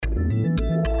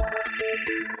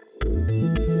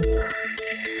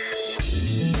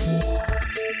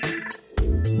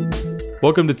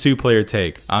Welcome to Two Player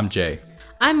Take. I'm Jay.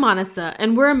 I'm Manasa,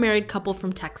 and we're a married couple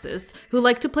from Texas who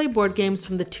like to play board games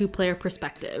from the two-player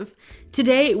perspective.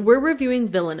 Today, we're reviewing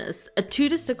Villainous, a 2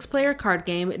 to 6 player card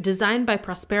game designed by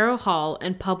Prospero Hall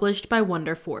and published by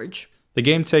Wonder Forge. The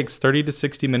game takes 30 to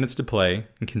 60 minutes to play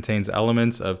and contains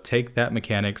elements of take-that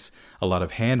mechanics, a lot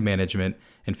of hand management,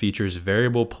 and features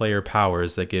variable player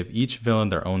powers that give each villain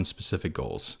their own specific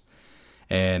goals.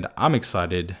 And I'm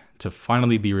excited to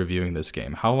finally be reviewing this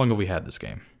game. How long have we had this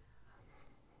game?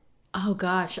 Oh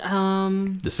gosh,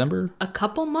 December? a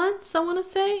couple months, I want to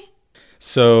say.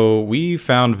 So we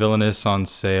found Villainous on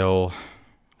sale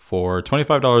for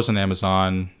 $25 on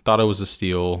Amazon, thought it was a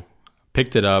steal,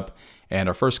 picked it up, and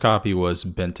our first copy was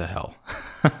bent to hell.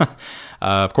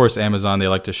 Of course, Amazon, they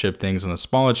like to ship things in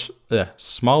the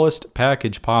smallest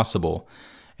package possible.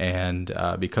 And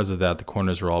because of that, the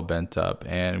corners were all bent up.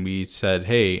 And we said,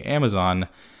 hey, Amazon.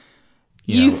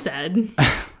 Said.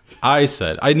 I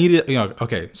said, I needed,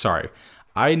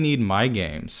 I need my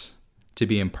games to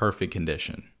be in perfect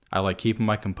condition. I like keeping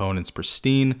my components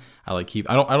pristine. I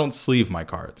don't sleeve my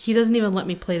cards. He doesn't even let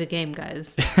me play the game,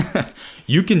 guys.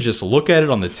 You can just look at it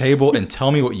on the table and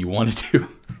tell me what you want to do.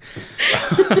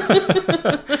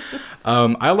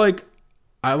 I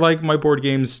like my board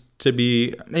games to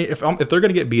be, if they're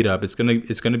gonna get beat up, it's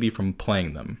gonna be from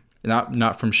playing them,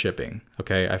 not from shipping.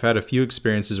 Okay, I've had a few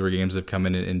experiences where games have come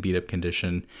in beat up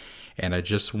condition, and I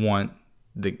just want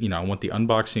the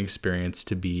unboxing experience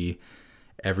to be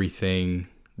everything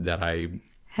that I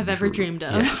have ever dreamed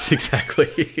of. Yes,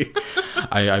 exactly.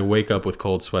 I wake up with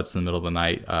cold sweats in the middle of the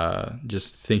night,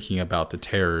 just thinking about the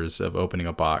terrors of opening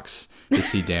a box to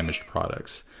see damaged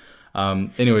products.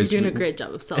 Anyways, you're doing a great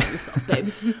job of selling yourself,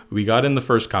 babe. We got in the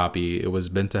first copy. It was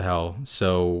bent to hell.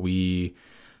 So we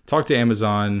talked to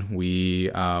Amazon. We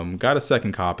got a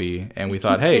second copy, and we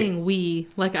thought, hey, saying we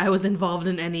like I was involved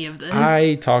in any of this.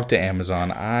 I talked to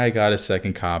Amazon. I got a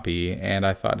second copy, and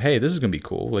I thought, hey, this is gonna be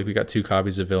cool. Like, we got 2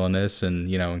 copies of Villainous, and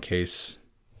in case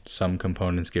some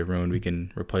components get ruined, we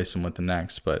can replace them with the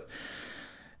next. But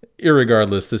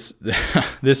irregardless,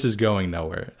 this is going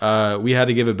nowhere. We had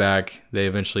to give it back. They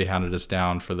eventually hounded us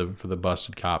down for the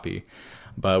busted copy,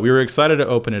 but we were excited to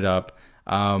open it up.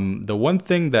 The one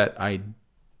thing that I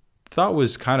thought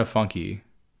was kind of funky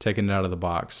taking it out of the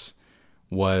box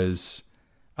was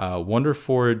Wonder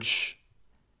Forge.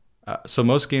 So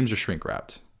most games are shrink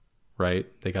wrapped, right?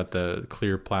 They got the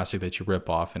clear plastic that you rip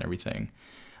off and everything.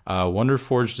 Wonder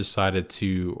Forge decided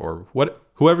to, or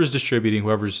whoever's distributing,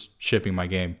 whoever's shipping my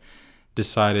game,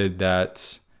 decided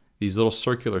that these little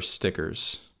circular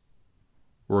stickers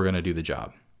were gonna do the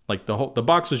job. Like the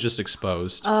box was just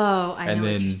exposed. Oh, I know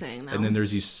what you're saying now. And then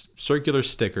there's these circular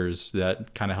stickers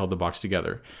that kind of held the box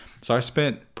together. So I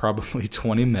spent probably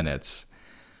 20 minutes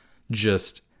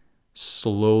just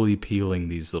slowly peeling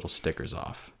these little stickers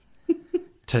off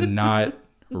to not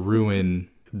ruin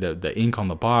the ink on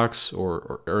the box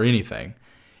or anything.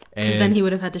 Because then he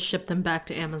would have had to ship them back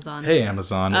to Amazon. Hey,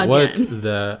 Amazon, again. what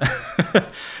the...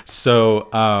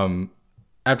 So,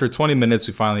 after 20 minutes,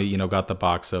 we finally, got the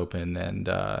box open and,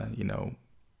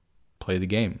 played the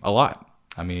game a lot.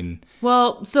 I mean...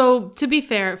 Well, so to be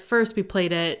fair, at first we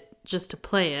played it just to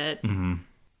play it. Mm-hmm.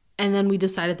 And then we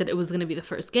decided that it was going to be the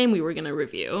first game we were going to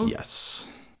review. Yes.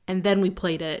 And then we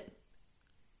played it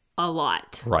a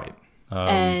lot. Right.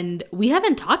 And we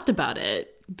haven't talked about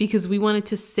it because we wanted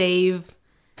to save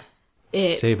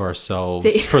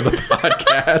ourselves for the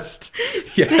podcast.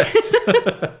 Yes.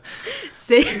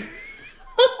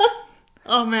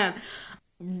 Oh man,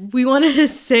 we wanted to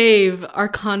save our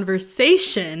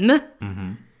conversation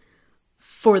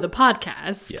for the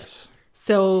podcast. Yes.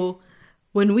 So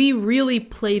when we really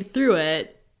played through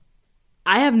it,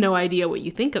 I have no idea what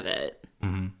you think of it.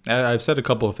 Mm-hmm. I've said a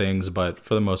couple of things, but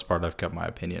for the most part, I've kept my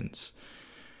opinions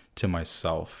to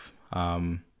myself.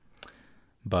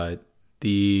 But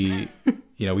we've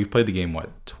played the game,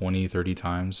 20, 30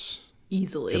 times?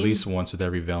 Easily. At least once with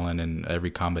every villain and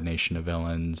every combination of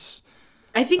villains.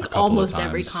 I think almost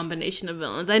every combination of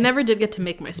villains. I never did get to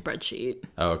make my spreadsheet.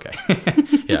 Oh, okay.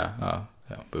 Yeah.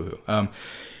 Boo-hoo.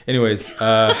 Anyways.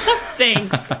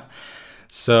 Thanks.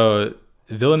 So,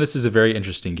 Villainous is a very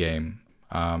interesting game.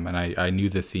 And I knew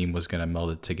the theme was going to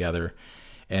meld it together.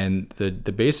 And the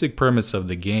basic premise of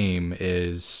the game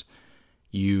is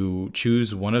you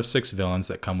choose one of 6 villains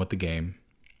that come with the game.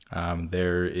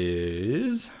 There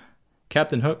is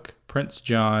Captain Hook, Prince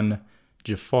John,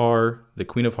 Jafar, the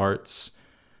Queen of Hearts,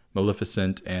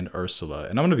 Maleficent, and Ursula.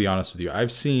 And I'm going to be honest with you.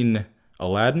 I've seen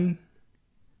Aladdin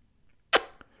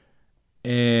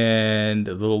and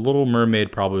The Little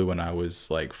Mermaid probably when I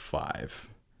was like 5.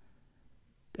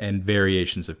 and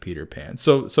variations of Peter Pan.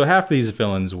 So half of these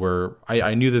villains were,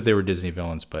 I knew that they were Disney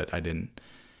villains, but I didn't,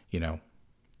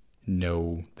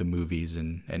 know the movies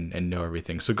and know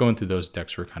everything. So going through those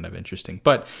decks were kind of interesting.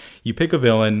 But you pick a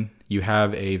villain, you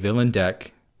have a villain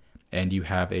deck, and you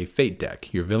have a fate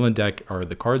deck. Your villain deck are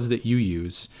the cards that you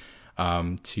use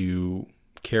to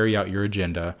carry out your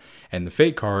agenda, and the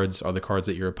fate cards are the cards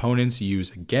that your opponents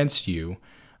use against you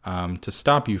to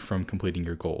stop you from completing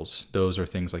your goals. Those are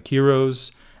things like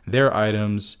heroes, their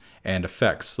items, and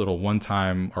effects, little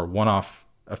one-time or one-off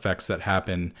effects that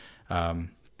happen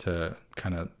to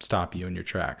kind of stop you in your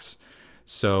tracks.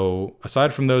 So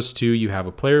aside from those two, you have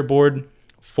a player board,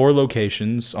 4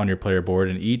 locations on your player board,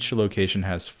 and each location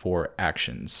has 4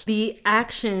 actions. The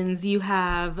actions, you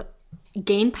have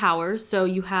gain power, so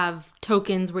you have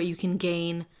tokens where you can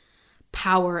gain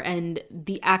power, and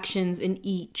the actions in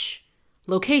each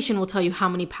location will tell you how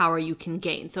many power you can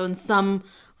gain. So in some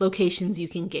locations you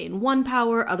can gain 1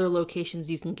 power, other locations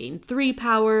you can gain 3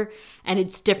 power, and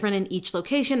it's different in each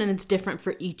location and it's different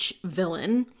for each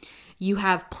villain. You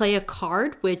have play a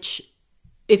card, which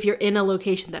if you're in a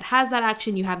location that has that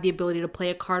action, you have the ability to play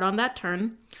a card on that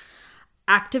turn.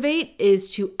 Activate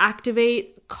is to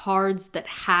activate cards that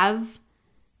have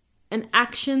an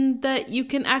action that you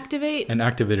can activate. An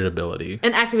activated ability.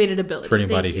 An activated ability. For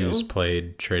anybody who's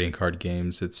played trading card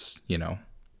games, it's,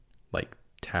 like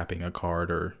tapping a card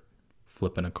or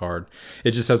flipping a card.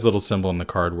 It just has a little symbol on the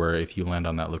card where if you land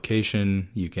on that location,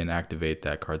 you can activate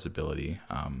that card's ability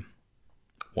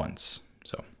once.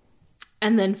 So.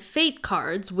 And then fate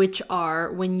cards, which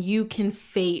are when you can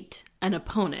fate an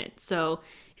opponent. So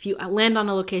if you land on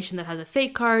a location that has a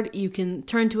fate card, you can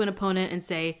turn to an opponent and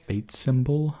say... Fate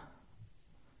symbol?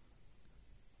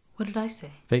 What did I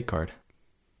say? Fate card.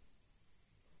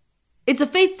 It's a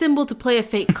fate symbol to play a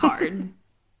fate card.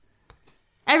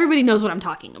 Everybody knows what I'm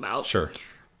talking about. Sure.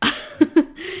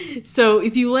 So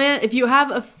if you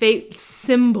have a fate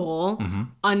symbol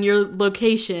on your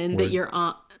location that you're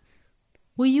on...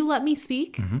 Will you let me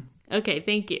speak? Mm-hmm. Okay,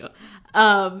 thank you.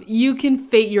 You can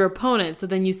fate your opponent. So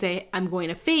then you say, I'm going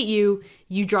to fate you.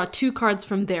 You draw 2 cards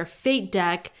from their fate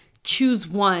deck, choose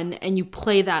one, and you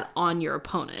play that on your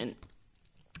opponent.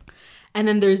 And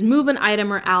then there's move an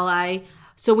item or ally.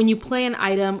 So when you play an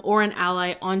item or an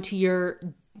ally onto your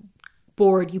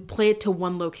board, you play it to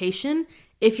one location.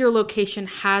 If your location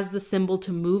has the symbol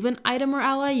to move an item or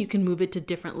ally, you can move it to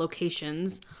different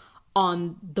locations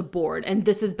on the board. And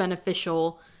this is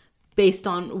beneficial based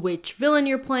on which villain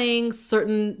you're playing.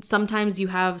 Sometimes you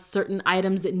have certain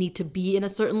items that need to be in a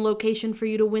certain location for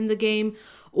you to win the game,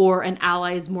 or an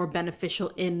ally is more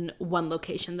beneficial in one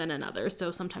location than another.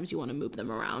 So sometimes you want to move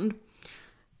them around.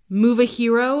 Move a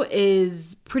hero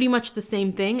is pretty much the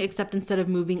same thing, except instead of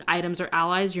moving items or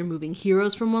allies, you're moving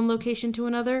heroes from one location to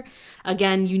another.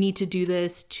 Again, you need to do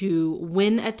this to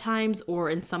win at times, or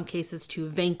in some cases to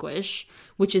vanquish,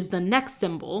 which is the next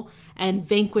symbol. And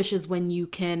vanquish is when you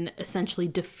can essentially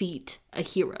defeat a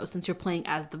hero. Since you're playing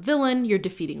as the villain, you're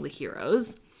defeating the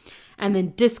heroes. And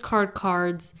then discard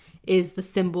cards is the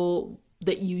symbol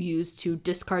that you use to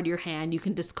discard your hand. You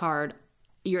can discard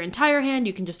your entire hand,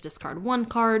 you can just discard 1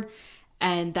 card,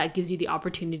 and that gives you the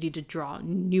opportunity to draw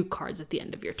new cards at the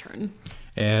end of your turn.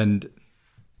 And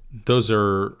those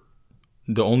are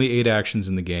the only 8 actions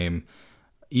in the game.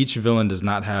 Each villain does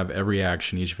not have every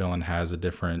action. Each villain has a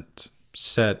different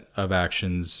set of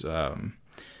actions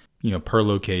per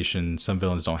location. Some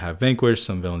villains don't have vanquish,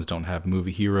 some villains don't have move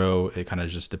a hero. It kind of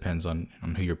just depends on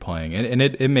who you're playing. And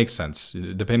it makes sense.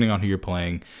 Depending on who you're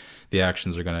playing, the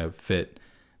actions are going to fit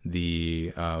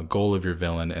the goal of your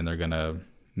villain, and they're going to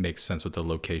make sense with the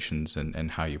locations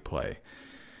and how you play.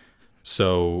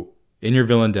 So in your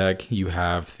villain deck, you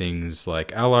have things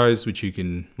like allies, which you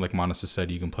can, like Monis said,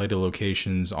 you can play to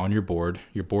locations on your board.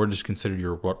 Your board is considered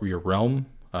your realm,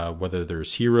 whether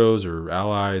there's heroes or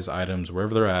allies, items,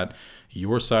 wherever they're at.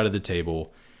 Your side of the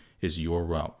table is your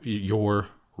realm.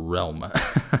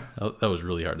 That was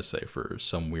really hard to say for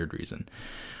some weird reason.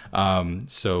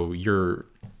 So your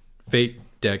fate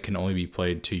deck can only be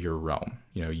played to your realm.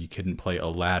 You couldn't play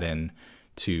Aladdin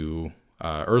to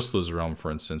Ursula's realm,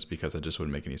 for instance, because that just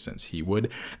wouldn't make any sense. He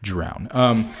would drown.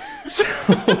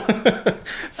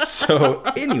 So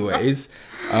anyways,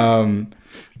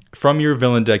 from your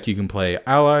villain deck, you can play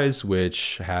allies,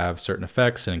 which have certain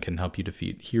effects and can help you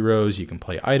defeat heroes. You can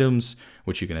play items,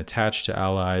 which you can attach to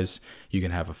allies. You can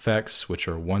have effects, which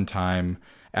are one-time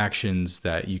actions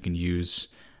that you can use.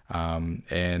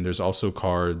 And there's also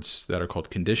cards that are called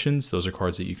conditions. Those are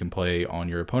cards that you can play on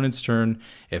your opponent's turn.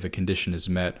 If a condition is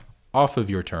met off of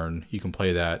your turn, you can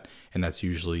play that, and that's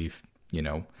usually,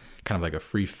 kind of like a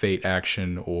free fate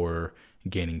action, or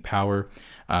gaining power.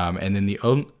 And then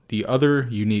the other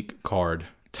unique card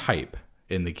type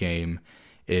in the game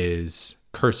is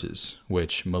curses,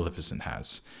 which Maleficent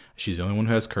has. She's the only one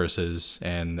who has curses,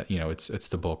 and it's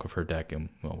the bulk of her deck, and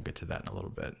we'll get to that in a little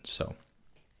bit. So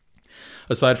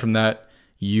aside from that,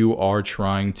 you are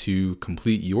trying to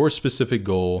complete your specific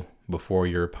goal before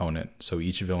your opponent. So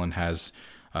each villain has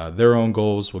their own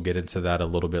goals. We'll get into that a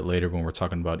little bit later when we're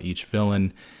talking about each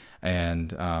villain and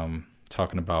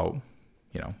talking about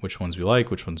which ones we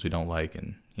like, which ones we don't like,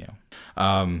 and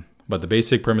but the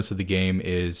basic premise of the game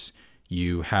is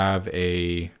you have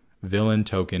a villain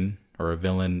token or a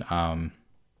villain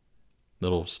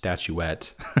little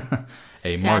statuette,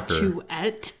 a marker.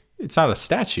 Statuette? It's not a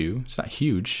statue. It's not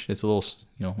huge. It's a little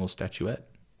statuette.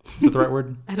 Is that the right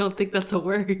word? I don't think that's a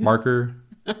word. Marker,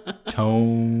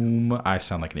 tome. I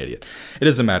sound like an idiot. It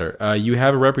doesn't matter. You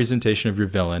have a representation of your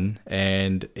villain,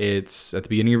 and it's at the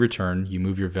beginning of your turn. You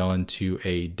move your villain to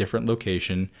a different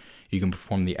location. You can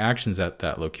perform the actions at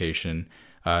that location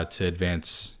to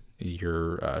advance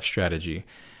your strategy.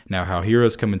 Now, how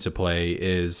heroes come into play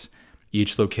is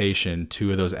each location,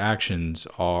 2 of those actions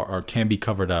can be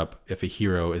covered up if a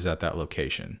hero is at that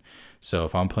location. So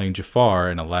if I'm playing Jafar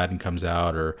and Aladdin comes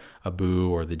out, or Abu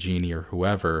or the genie or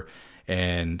whoever,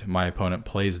 and my opponent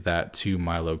plays that to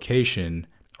my location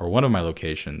or one of my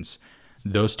locations,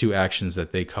 those 2 actions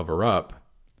that they cover up,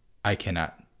 I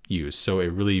cannot use. So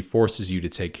it really forces you to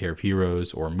take care of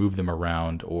heroes or move them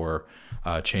around or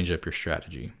change up your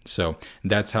strategy. So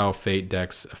that's how Fate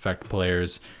decks affect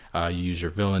players. You use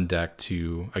your villain deck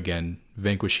to, again,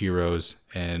 vanquish heroes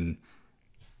and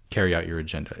carry out your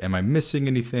agenda. Am I missing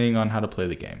anything on how to play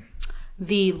the game?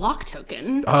 The lock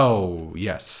token. Oh,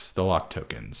 yes, the lock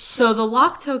tokens. So the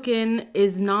lock token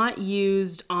is not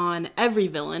used on every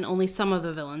villain. Only some of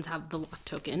the villains have the lock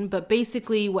token. But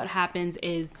basically what happens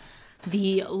is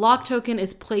the lock token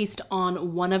is placed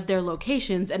on one of their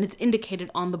locations, and it's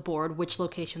indicated on the board which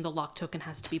location the lock token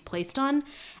has to be placed on.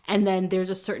 And then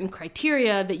there's a certain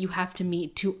criteria that you have to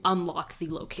meet to unlock the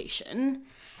location.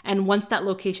 And once that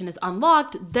location is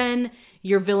unlocked, then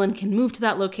your villain can move to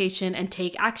that location and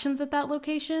take actions at that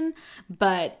location.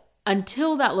 But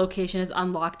until that location is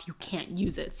unlocked, you can't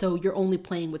use it. So you're only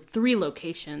playing with 3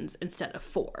 locations instead of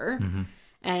 4. Mm-hmm.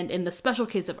 And in the special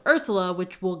case of Ursula,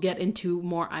 which we'll get into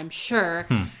more, I'm sure,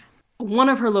 one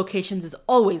of her locations is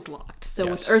always locked. So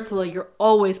with Ursula, you're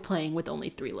always playing with only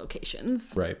 3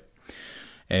 locations. Right.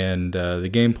 And the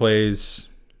game plays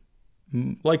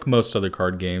like most other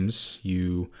card games.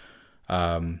 You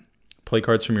play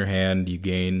cards from your hand, you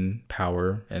gain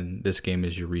power, and this game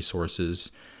is your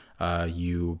resources.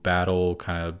 You battle,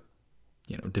 kind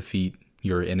of, defeat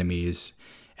your enemies.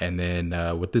 And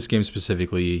then with this game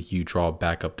specifically, you draw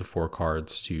back up to 4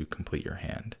 cards to complete your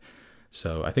hand.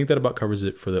 So I think that about covers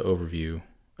it for the overview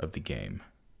of the game.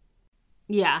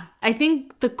 Yeah, I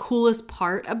think the coolest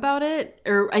part about it,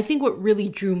 or I think what really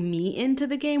drew me into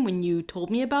the game when you told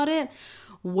me about it,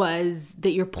 was that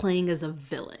you're playing as a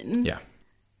villain. Yeah.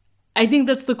 I think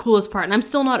that's the coolest part, and I'm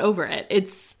still not over it.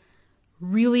 It's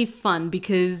really fun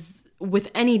because with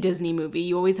any Disney movie,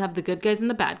 you always have the good guys and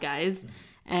the bad guys.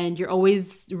 And you're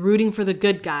always rooting for the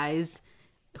good guys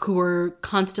who are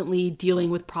constantly dealing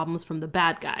with problems from the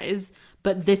bad guys.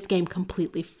 But this game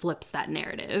completely flips that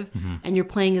narrative. Mm-hmm. And you're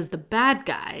playing as the bad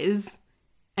guys,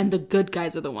 and the good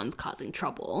guys are the ones causing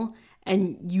trouble.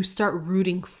 And you start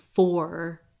rooting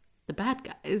for the bad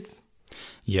guys.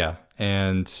 Yeah.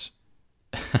 And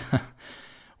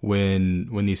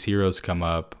when these heroes come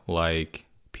up, like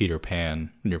Peter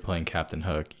Pan, when you're playing Captain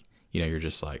Hook, you're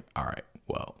just like, all right,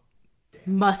 well,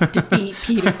 must defeat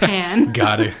Peter Pan.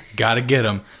 Gotta get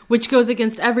him. Which goes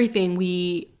against everything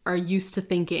we are used to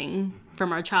thinking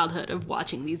from our childhood of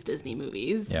watching these Disney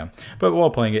movies. Yeah. But while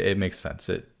playing it, it makes sense.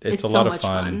 It's a lot of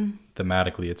fun.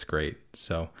 Thematically, it's great.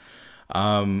 So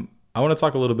I want to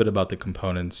talk a little bit about the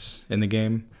components in the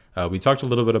game. We talked a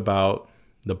little bit about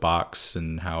the box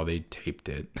and how they taped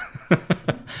it.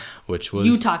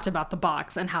 You talked about the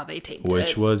box and how they taped it.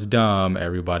 Which was dumb,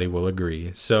 everybody will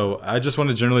agree. So I just want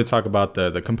to generally talk about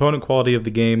the component quality of the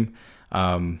game.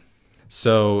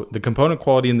 So the component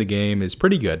quality in the game is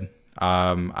pretty good.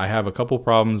 I have a couple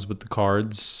problems with the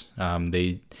cards.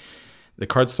 The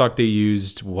card stock they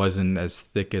used wasn't as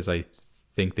thick as I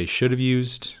think they should have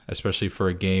used, especially for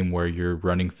a game where you're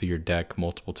running through your deck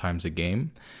multiple times a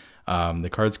game. The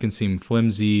cards can seem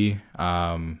flimsy.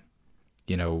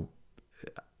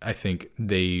 I think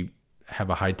they have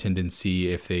a high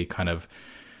tendency if they kind of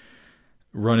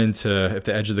if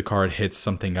the edge of the card hits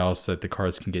something else, that the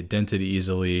cards can get dented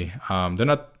easily. They're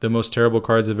not the most terrible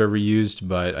cards I've ever used,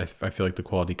 but I feel like the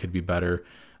quality could be better.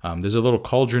 There's a little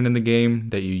cauldron in the game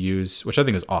that you use, which I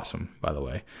think is awesome, by the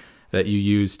way, that you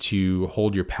use to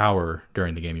hold your power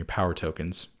during the game, your power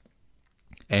tokens.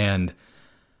 And,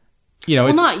 you know,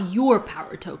 well, it's not your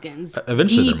power tokens.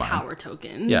 Eventually they're mine. Power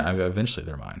tokens. Yeah, eventually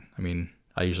they're mine. I mean,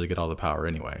 I usually get all the power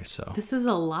anyway, so. This is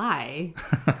a lie.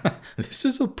 This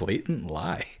is a blatant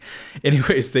lie.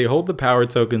 Anyways, they hold the power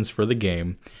tokens for the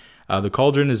game. The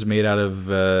cauldron is made out of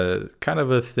kind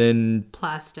of a thin,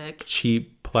 plastic,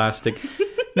 cheap plastic.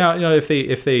 Now, you know, if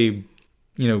they,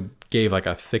 you know, gave like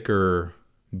a thicker,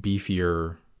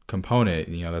 beefier component,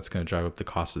 you know, that's going to drive up the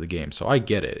cost of the game. So I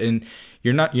get it, and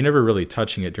you're never really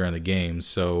touching it during the game,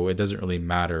 so it doesn't really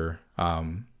matter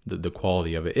the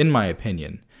quality of it, in my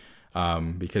opinion,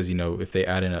 because, you know, if they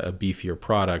add in a beefier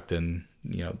product, then,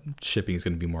 you know, shipping is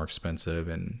going to be more expensive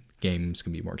and games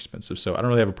can be more expensive. So I don't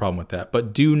really have a problem with that,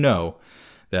 but do know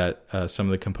that some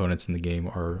of the components in the game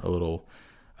are a little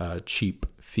cheap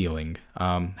feeling.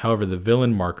 However, the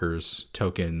villain markers,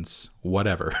 tokens,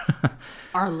 whatever,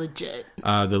 are legit.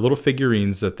 The little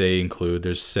figurines that they include,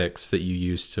 there's 6 that you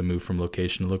use to move from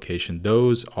location to location.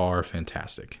 Those are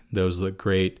fantastic. Those look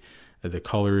great. The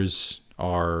colors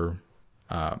are,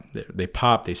 they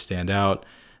pop, they stand out.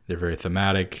 They're very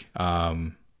thematic.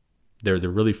 They're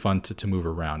really fun to move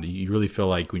around. You really feel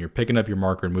like when you're picking up your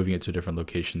marker and moving it to a different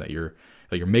location that you're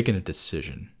making a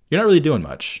decision. You're not really doing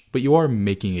much, but you are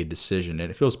making a decision, and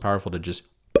it feels powerful to just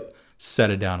set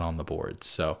it down on the board.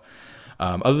 So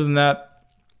other than that,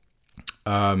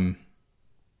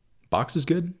 box is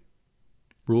good.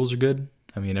 Rules are good.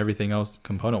 I mean, everything else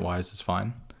component-wise is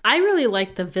fine. I really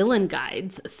like the villain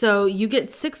guides. So you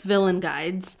get 6 villain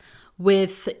guides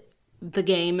with the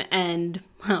game, and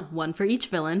one for each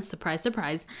villain, surprise,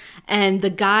 surprise. And the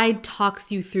guide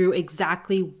talks you through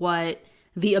exactly what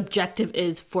the objective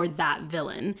is for that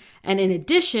villain. And in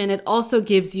addition, it also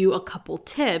gives you a couple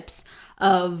tips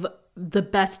of the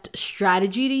best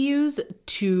strategy to use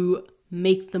to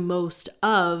make the most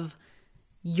of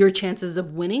your chances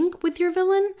of winning with your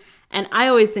villain. And I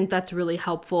always think that's really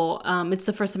helpful. It's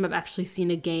the first time I've actually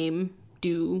seen a game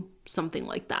do something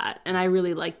like that, and I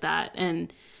really like that.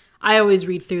 And I always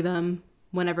read through them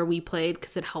whenever we played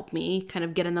because it helped me kind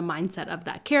of get in the mindset of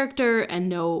that character and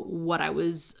know what I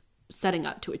was setting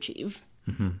up to achieve.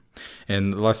 Mm-hmm.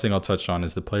 And the last thing I'll touch on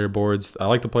is the player boards. I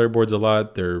like the player boards a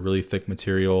lot. They're really thick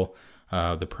material.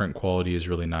 The print quality is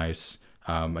really nice.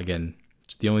 Again,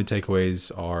 the only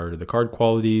takeaways are the card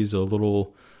quality is a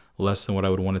little less than what I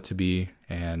would want it to be.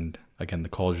 And again, the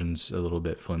cauldron's a little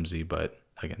bit flimsy, but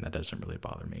again, that doesn't really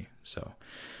bother me. So,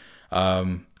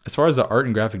 as far as the art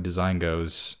and graphic design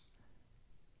goes,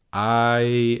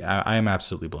 I am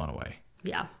absolutely blown away.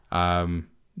 Yeah.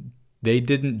 They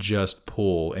didn't just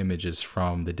pull images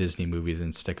from the Disney movies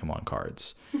and stick them on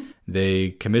cards. They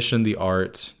commissioned the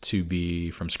art to be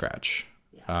from scratch.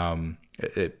 Yeah.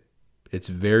 It's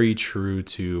very true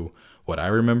to what I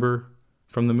remember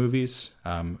from the movies,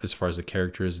 as far as the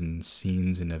characters and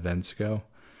scenes and events go.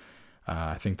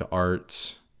 I think the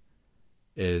art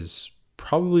is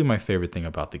probably my favorite thing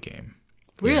about the game.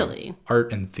 Really? You know,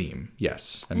 art and theme,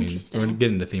 yes. I mean, we're going to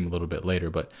get into theme a little bit later,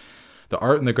 but the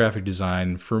art and the graphic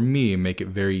design, for me, make it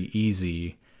very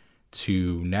easy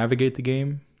to navigate the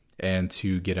game and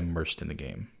to get immersed in the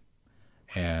game.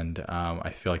 And I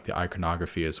feel like the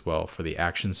iconography as well for the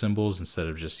action symbols, instead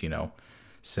of just, you know,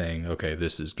 saying, okay,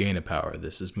 this is gain a power,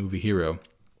 this is move a hero.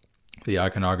 The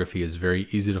iconography is very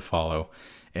easy to follow,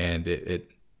 and it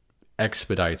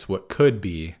expedites what could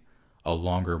be a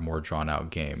longer, more drawn out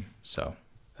game. So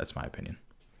that's my opinion.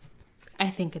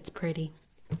 I think it's pretty.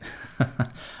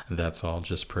 That's all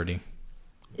just pretty.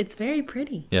 It's very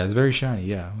pretty. Yeah, it's very shiny.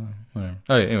 Yeah. Whatever.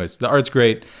 Okay, anyways, the art's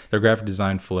great. Their graphic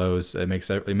design flows. It makes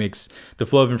the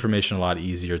flow of information a lot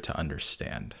easier to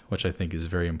understand, which I think is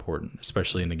very important,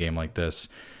 especially in a game like this,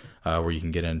 where you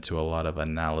can get into a lot of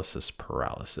analysis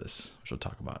paralysis, which we'll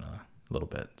talk about in a little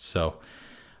bit. So,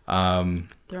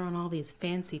 throwing all these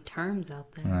fancy terms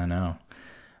out there. I know.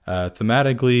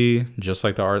 Thematically, just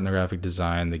like the art and the graphic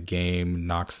design, the game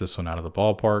knocks this one out of the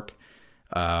ballpark.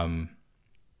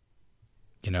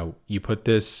 You know, you put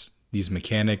these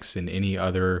mechanics in any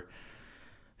other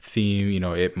theme, you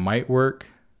know, it might work,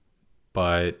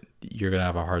 but you're going to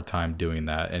have a hard time doing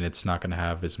that. And it's not going to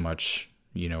have as much,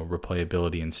 you know,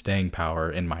 replayability and staying power,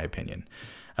 in my opinion.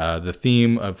 The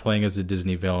theme of playing as a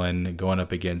Disney villain, going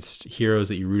up against heroes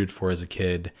that you rooted for as a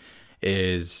kid,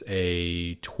 is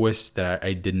a twist that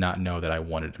I did not know that I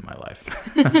wanted in my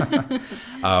life.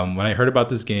 When I heard about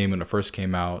this game when it first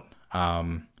came out,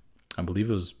 I believe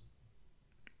it was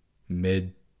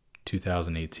mid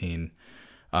 2018,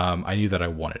 I knew that I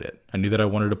wanted it. I knew that I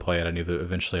wanted to play it. I knew that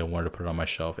eventually I wanted to put it on my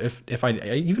shelf.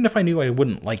 Even if I knew I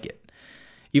wouldn't like it,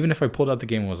 even if I pulled out the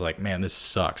game and was like, man, this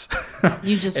sucks.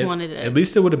 You just wanted it. At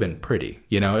least it would have been pretty,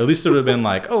 you know. At least it would have been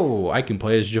like, oh, I can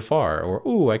play as Jafar, or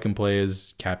oh, I can play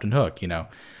as Captain Hook, you know.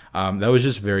 That was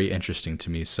just very interesting to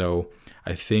me. So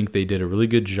I think they did a really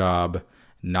good job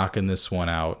knocking this one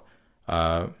out,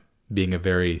 being a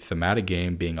very thematic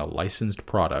game, being a licensed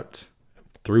product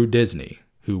through Disney,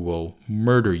 who will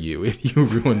murder you if you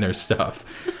ruin their stuff.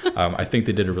 I think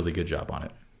they did a really good job on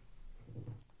it.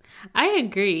 I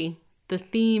agree. The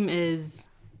theme is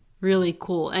really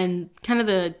cool. And kind of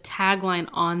the tagline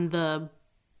on the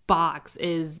box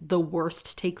is "the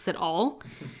worst takes it all."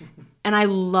 And I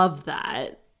love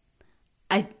that.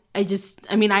 I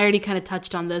already kind of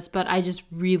touched on this, but I just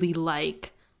really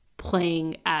like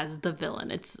playing as the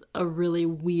villain. It's a really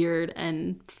weird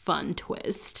and fun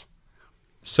twist.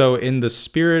 So in the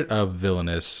spirit of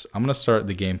Villainous, I'm going to start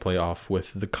the gameplay off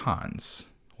with the cons.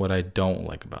 What I don't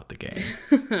like about the game.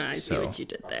 I see what you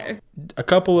did there. A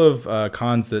couple of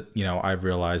cons that, you know, I've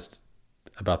realized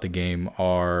about the game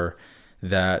are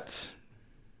that,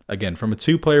 again, from a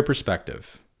two-player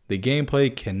perspective, the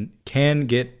gameplay can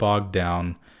get bogged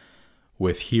down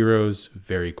with heroes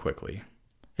very quickly.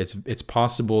 It's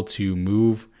possible to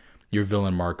move your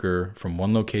villain marker from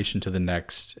one location to the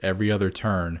next every other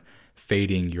turn,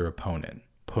 fading your opponent,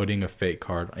 putting a fate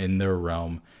card in their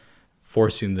realm,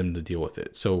 forcing them to deal with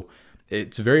it. So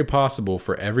it's very possible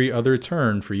for every other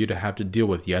turn for you to have to deal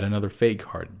with yet another fate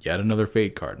card, yet another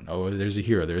fate card. Oh, there's a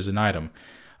hero, there's an item.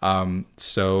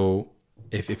 So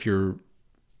if you're,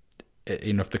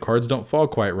 you know, if the cards don't fall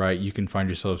quite right, you can find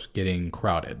yourself getting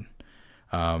crowded.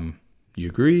 You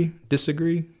agree?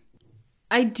 Disagree?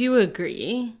 I do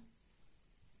agree.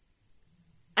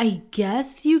 I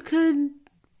guess you could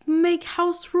make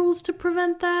house rules to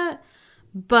prevent that,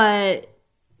 but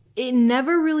it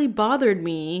never really bothered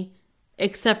me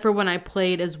except for when I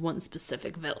played as one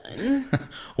specific villain.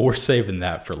 We're saving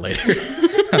that for later.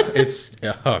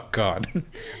 Oh God.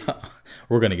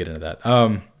 We're going to get into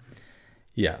that.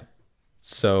 Yeah.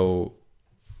 So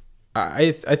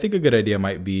I think a good idea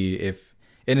might be if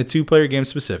in a two-player game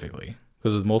specifically,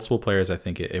 because with multiple players, I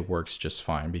think it works just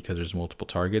fine because there's multiple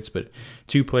targets. But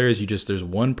two players, there's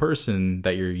one person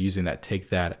that you're using that take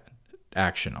that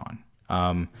action on.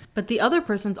 But the other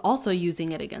person's also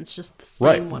using it against just the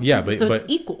same one. Yeah, person, so it's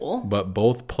equal. But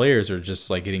both players are just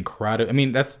like getting crowded. I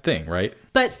mean, that's the thing, right?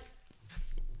 But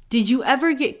did you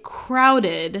ever get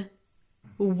crowded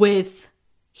with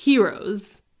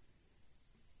heroes?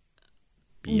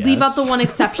 Yes. Leave out the one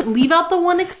exception. Did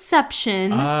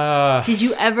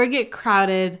you ever get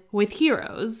crowded with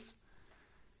heroes?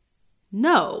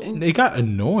 No. It got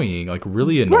annoying, like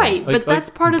really annoying. Right, but that's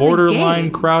part of the game.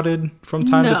 Borderline crowded from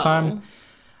time to time.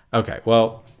 Okay,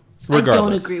 well, regardless. I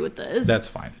don't agree with this. That's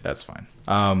fine.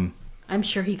 I'm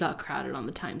sure he got crowded on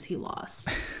the times he lost.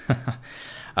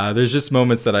 There's just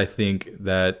moments that I think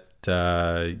that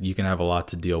you can have a lot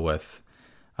to deal with.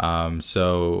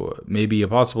 So maybe a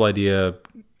possible idea,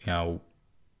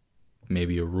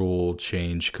 maybe a rule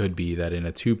change could be that in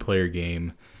a two-player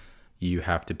game, you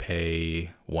have to pay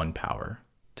 1 power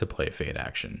to play a fade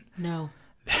action. No.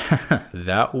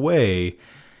 That way,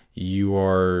 you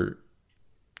are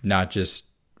not just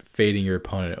fading your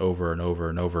opponent over and over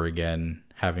and over again,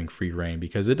 having free reign,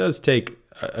 because it does take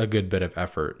a good bit of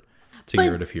effort to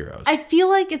get rid of heroes. I feel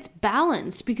like it's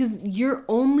balanced because your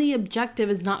only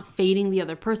objective is not fading the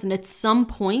other person. At some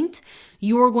point,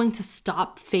 you are going to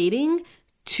stop fading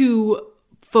to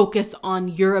focus on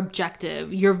your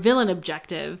objective, your villain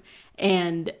objective,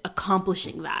 and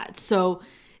accomplishing that. So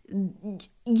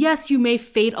yes, you may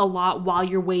fade a lot while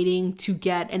you're waiting to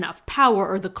get enough power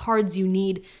or the cards you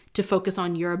need to focus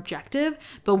on your objective.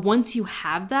 But once you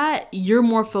have that, you're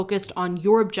more focused on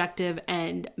your objective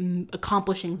and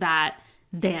accomplishing that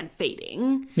than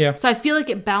fading. Yeah. So I feel like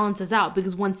it balances out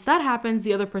because once that happens,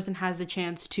 the other person has the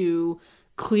chance to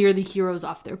clear the heroes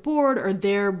off their board, or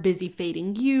they're busy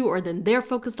fading you, or then they're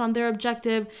focused on their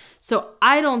objective. So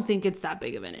I don't think it's that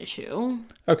big of an issue.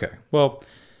 Okay. Well,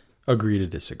 agree to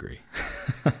disagree.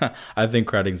 I think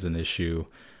crowding's an issue.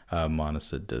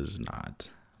 Monisa does not.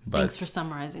 But thanks for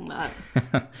summarizing that.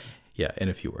 Yeah, in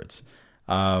a few words.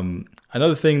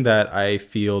 Another thing that I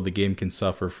feel the game can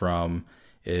suffer from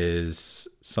is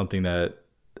something that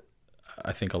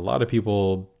I think a lot of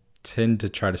people tend to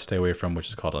try to stay away from, which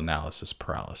is called analysis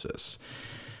paralysis.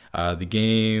 The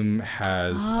game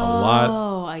has a lot.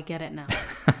 Oh, I get it now.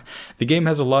 The game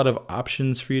has a lot of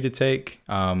options for you to take.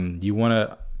 You want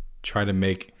to try to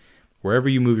make wherever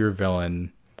you move your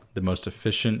villain the most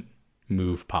efficient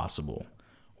move possible.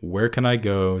 where can I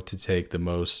go to take the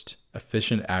most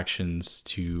efficient actions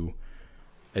to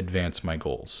advance my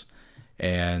goals?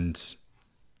 And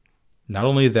not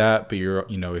only that, but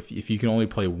if you can only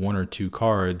play one or two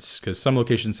cards, because some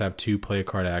locations have two play a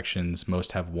card actions,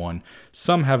 most have one,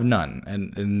 some have none.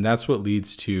 And that's what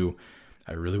leads to,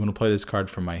 I really want to play this card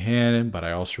from my hand, but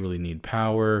I also really need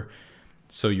power.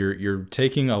 So you're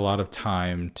taking a lot of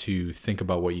time to think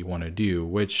about what you want to do,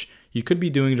 which you could be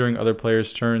doing during other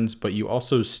players' turns, but you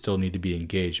also still need to be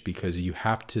engaged because you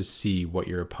have to see what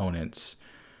your opponent's,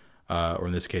 or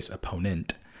in this case,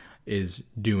 opponent, is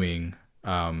doing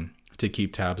to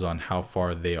keep tabs on how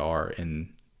far they are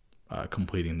in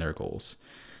completing their goals.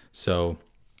 So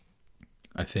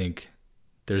I think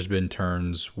there's been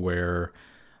turns where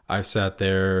I've sat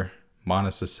there,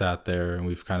 Manas has sat there, and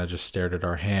we've kind of just stared at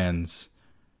our hands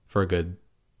for a good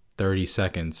 30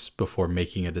 seconds before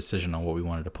making a decision on what we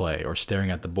wanted to play, or staring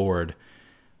at the board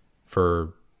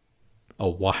for a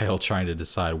while trying to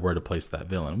decide where to place that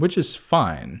villain, which is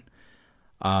fine.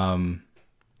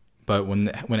 But when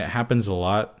it happens a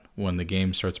lot, when the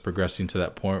game starts progressing to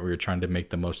that point where you're trying to make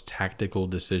the most tactical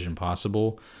decision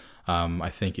possible, I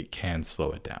think it can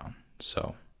slow it down.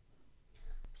 So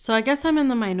I guess I'm in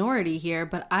the minority here,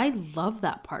 but I love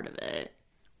that part of it.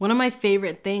 One of my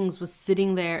favorite things was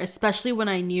sitting there, especially when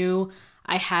I knew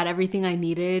I had everything I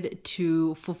needed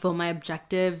to fulfill my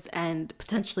objectives and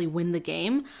potentially win the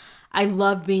game. I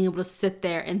love being able to sit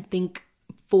there and think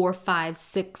 4, 5,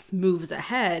 6 moves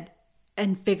ahead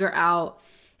and figure out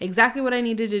exactly what I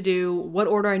needed to do, what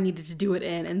order I needed to do it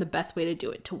in, and the best way to do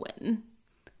it to win.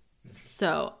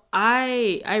 So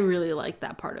I really like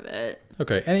that part of it.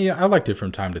 Okay, and yeah, I liked it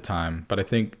from time to time, but I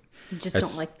think You just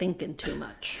don't like thinking too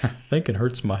much. thinking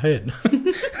hurts my head.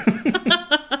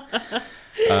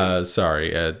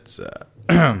 Sorry, it's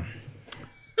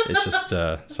just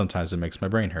sometimes it makes my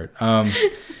brain hurt.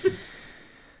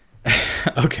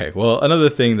 Okay, well, another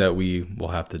thing that we will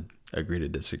have to agree to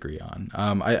disagree on.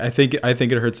 I think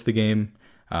it hurts the game,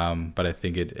 but I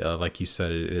think it, like you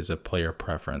said, it is a player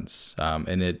preference,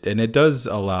 and it does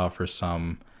allow for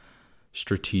some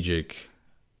strategic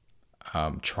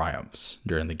triumphs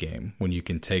during the game when you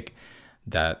can take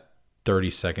that 30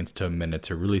 seconds to a minute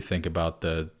to really think about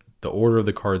the order of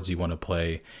the cards you want to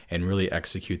play and really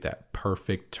execute that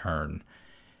perfect turn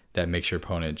that makes your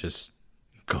opponent just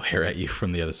glare at you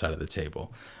from the other side of the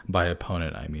table. By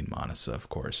opponent, I mean Manasa, of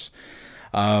course.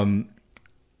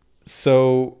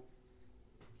 So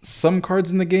some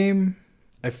cards in the game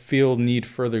I feel need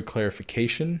further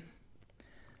clarification.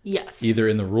 Yes. Either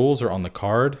in the rules or on the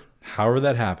card. However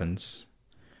that happens,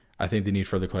 I think they need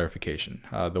further clarification.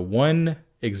 The one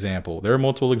example, there are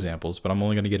multiple examples, but I'm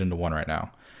only going to get into one right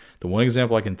now. The one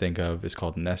example I can think of is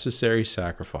called Necessary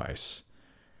Sacrifice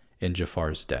in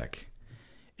Jafar's deck.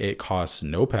 It costs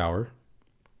no power.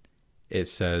 It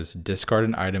says discard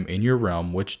an item in your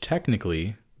realm, which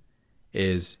technically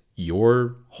is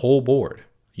your whole board.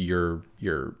 Your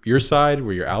side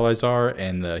where your allies are,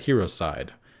 and the hero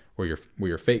side where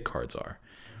your fate cards are.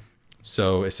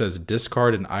 So it says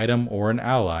discard an item or an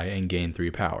ally and gain 3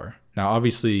 power. Now,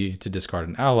 obviously, to discard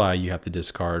an ally, you have to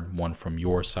discard one from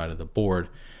your side of the board.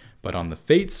 But on the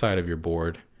fate side of your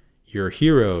board, your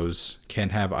heroes can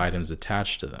have items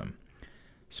attached to them.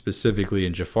 Specifically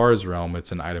in Jafar's realm,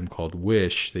 it's an item called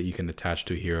Wish that you can attach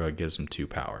to a hero. It gives them 2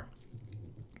 power.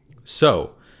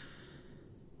 So,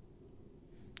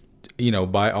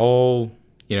 by all,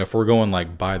 if we're going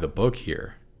like by the book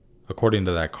here, according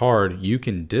to that card, you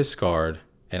can discard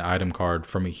an item card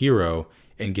from a hero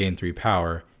and gain 3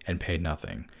 power and pay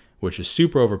nothing, which is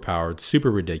super overpowered,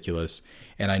 super ridiculous.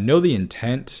 And I know the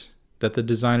intent that the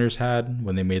designers had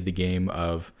when they made the game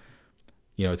of,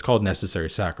 it's called Necessary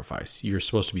Sacrifice. You're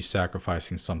supposed to be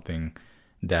sacrificing something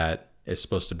that is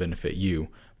supposed to benefit you.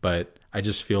 But I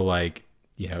just feel like,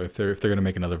 if they're going to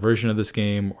make another version of this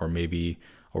game, or maybe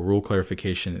a rule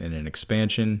clarification in an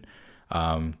expansion,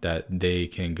 that they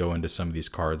can go into some of these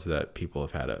cards that people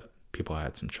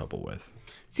had some trouble with.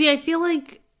 See, I feel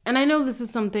like, and I know this is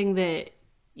something that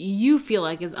you feel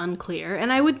like is unclear,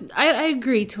 and I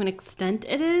agree to an extent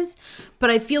it is, but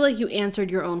I feel like you answered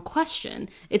your own question.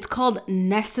 It's called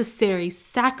Necessary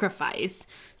Sacrifice,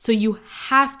 so you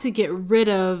have to get rid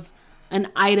of an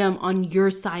item on your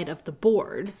side of the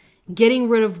board. Getting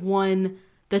rid of one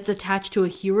that's attached to a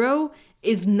hero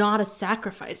is not a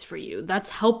sacrifice for you. That's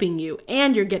helping you,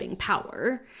 and you're getting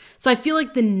power. So I feel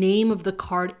like the name of the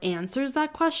card answers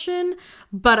that question,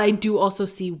 but I do also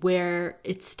see where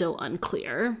it's still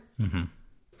unclear. Mm-hmm.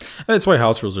 That's why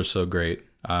house rules are so great.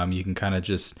 You can kind of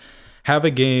just have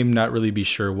a game, not really be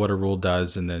sure what a rule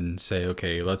does, and then say,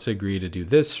 okay, let's agree to do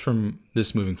this from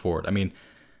this moving forward. I mean,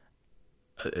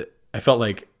 I felt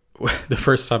like the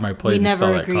first time I played we and saw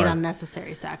never that agreed card, on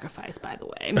necessary sacrifice, by the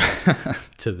way.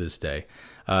 to this day.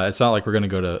 It's not like we're going to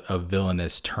go to a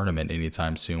villainous tournament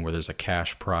anytime soon where there's a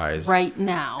cash prize. Right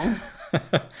now.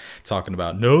 Talking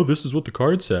about, no, this is what the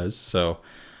card says. So,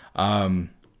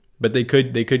 but they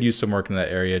could use some work in that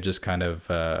area, just kind of,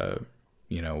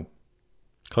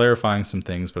 clarifying some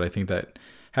things. But I think that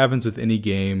happens with any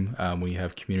game when you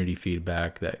have community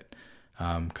feedback that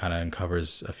kind of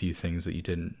uncovers a few things that you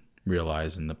didn't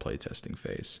realize in the playtesting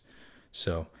phase.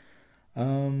 So,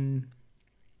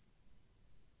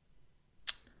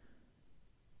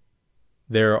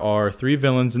 there are 3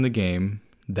 villains in the game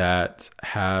that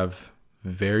have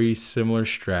very similar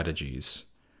strategies.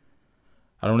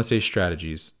 I don't want to say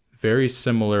strategies. Very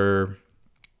similar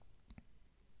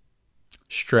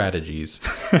strategies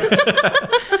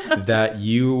that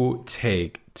you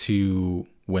take to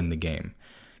win the game.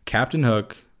 Captain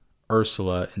Hook,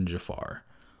 Ursula, and Jafar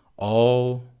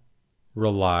all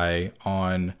rely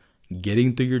on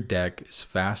getting through your deck as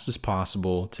fast as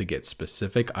possible to get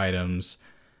specific items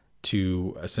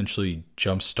to essentially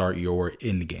jumpstart your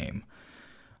end game.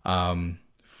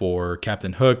 For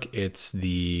Captain Hook, it's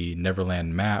the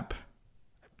Neverland map,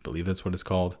 I believe that's what it's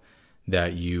called,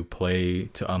 that you play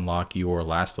to unlock your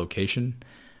last location.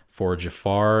 For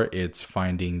Jafar, it's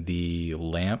finding the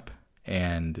lamp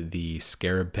and the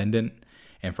scarab pendant.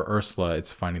 And for Ursula,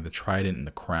 it's finding the trident and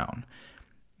the crown.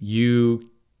 You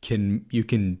can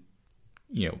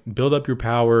build up your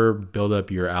power, build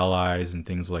up your allies and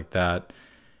things like that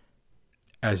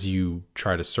as you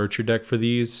try to search your deck for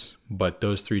these, but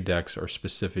those 3 decks are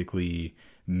specifically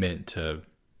meant to,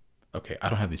 okay, I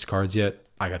don't have these cards yet,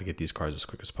 I got to get these cards as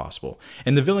quick as possible.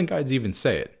 And the villain guides even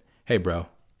say it. Hey bro,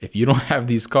 if you don't have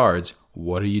these cards,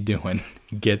 what are you doing?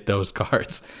 Get those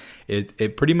cards.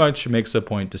 It pretty much makes a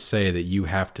point to say that you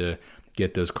have to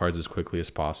get those cards as quickly as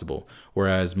possible.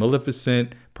 Whereas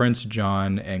Maleficent, Prince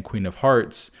John, and Queen of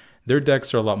Hearts, their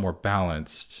decks are a lot more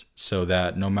balanced, so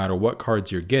that no matter what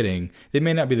cards you're getting, they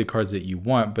may not be the cards that you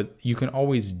want, but you can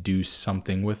always do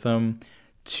something with them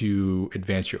to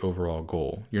advance your overall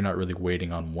goal. You're not really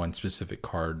waiting on one specific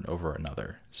card over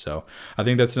another. So I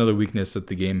think that's another weakness that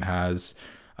the game has,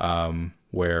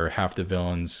 where half the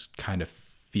villains kind of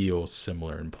feel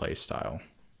similar in play style.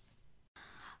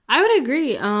 I would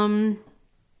agree.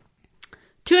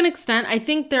 To an extent, I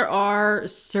think there are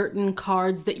certain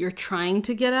cards that you're trying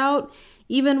to get out,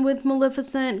 even with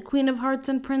Maleficent, Queen of Hearts,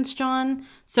 and Prince John.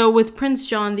 So with Prince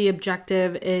John, the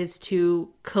objective is to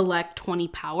collect 20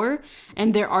 power,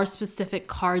 and there are specific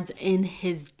cards in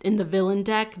the villain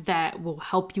deck that will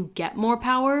help you get more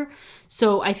power.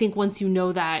 So I think once you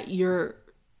know that, your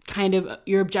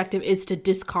objective is to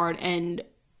discard and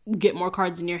get more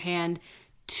cards in your hand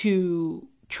to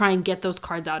try and get those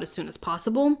cards out as soon as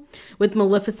possible. With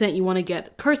Maleficent, you want to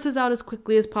get curses out as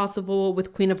quickly as possible.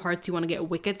 With Queen of Hearts, you want to get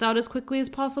wickets out as quickly as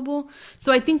possible.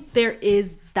 So I think there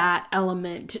is that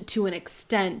element to an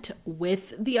extent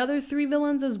with the other 3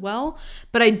 villains as well.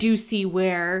 But I do see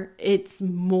where it's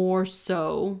more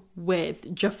so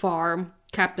with Jafar,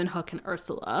 Captain Hook, and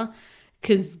Ursula,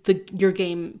 because your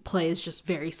game play is just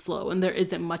very slow and there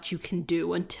isn't much you can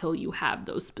do until you have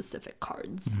those specific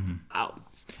cards out.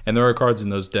 And there are cards in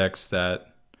those decks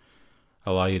that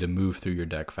allow you to move through your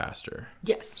deck faster.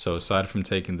 Yes. So aside from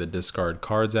taking the discard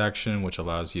cards action, which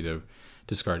allows you to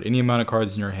discard any amount of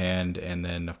cards in your hand, and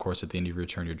then, of course, at the end of your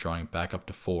turn, you're drawing back up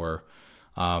to 4.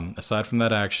 Aside from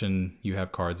that action, you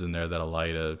have cards in there that allow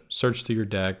you to search through your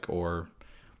deck or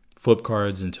flip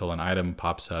cards until an item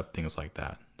pops up, things like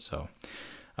that. So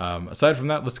aside from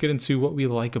that, let's get into what we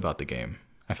like about the game.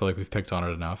 I feel like we've picked on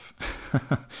it enough.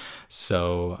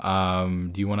 So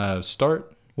do you want to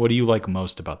start? What do you like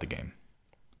most about the game?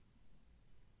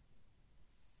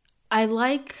 I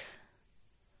like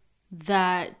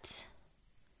that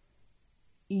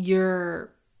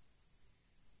you're,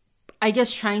 I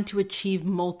guess, trying to achieve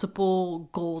multiple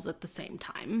goals at the same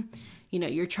time.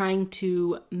 You're trying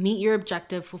to meet your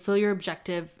objective, fulfill your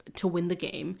objective to win the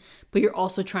game, but you're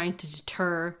also trying to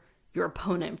deter your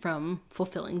opponent from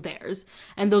fulfilling theirs.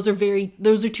 And those are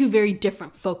 2 very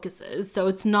different focuses. So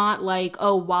it's not like,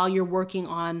 while you're working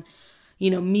on,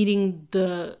 meeting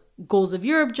the goals of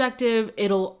your objective,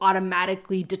 it'll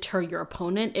automatically deter your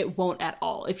opponent. It won't at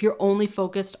all. If you're only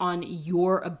focused on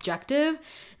your objective,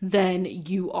 then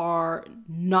you are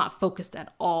not focused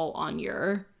at all on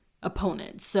your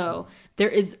opponent. So there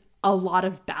is a lot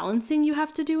of balancing you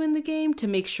have to do in the game to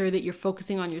make sure that you're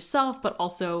focusing on yourself, but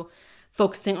also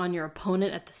focusing on your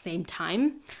opponent at the same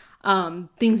time.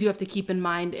 Things you have to keep in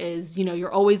mind is,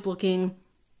 you're always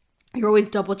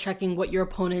double checking what your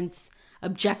opponent's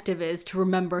objective is to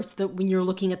remember, so that when you're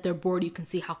looking at their board, you can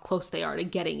see how close they are to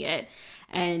getting it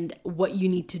and what you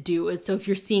need to do. And so if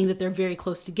you're seeing that they're very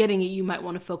close to getting it, you might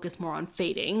want to focus more on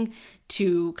fading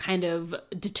to kind of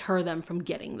deter them from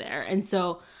getting there. And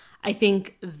so I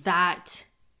think that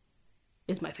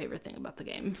is my favorite thing about the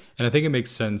game. And I think it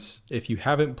makes sense if you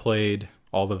haven't played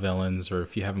all the villains, or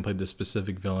if you haven't played the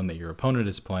specific villain that your opponent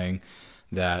is playing,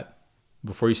 that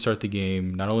before you start the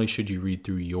game, not only should you read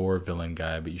through your villain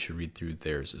guide, but you should read through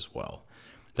theirs as well.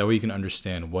 That way you can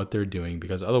understand what they're doing,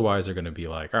 because otherwise they're going to be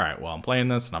like, all right, well, I'm playing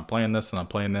this and I'm playing this and I'm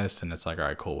playing this. And it's like, all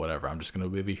right, cool, whatever. I'm just going to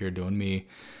be over here doing me.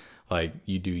 Like,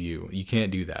 you do you. You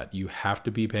can't do that. You have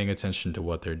to be paying attention to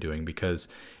what they're doing, because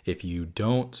if you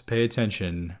don't pay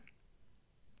attention,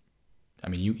 I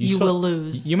mean, you will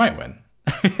lose. You might win.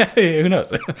 Who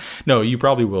knows? No, you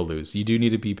probably will lose. You do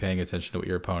need to be paying attention to what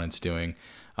your opponent's doing.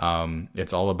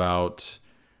 It's all about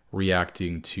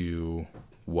reacting to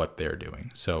what they're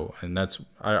doing. So, and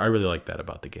I really like that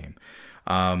about the game.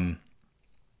 I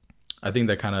think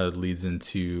that kind of leads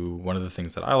into one of the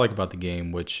things that I like about the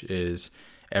game, which is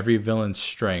every villain's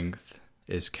strength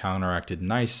is counteracted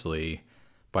nicely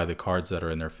by the cards that are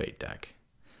in their fate deck.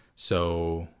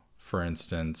 So, for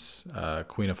instance,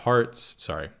 Queen of Hearts,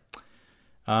 I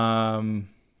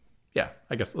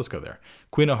guess let's go there.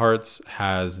 Queen of Hearts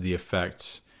has the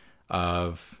effect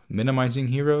of minimizing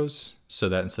heroes, so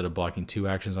that instead of blocking 2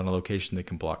 actions on a location, they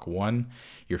can block 1.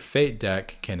 Your Fate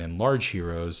deck can enlarge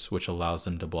heroes, which allows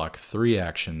them to block 3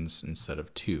 actions instead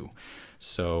of 2.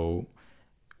 So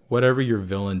whatever your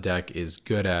villain deck is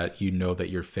good at, you know that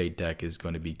your Fate deck is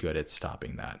going to be good at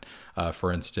stopping that.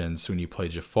 For instance, when you play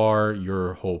Jafar,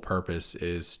 your whole purpose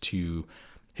is to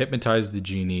hypnotize the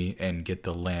genie and get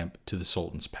the lamp to the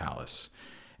Sultan's palace.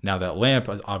 Now, that lamp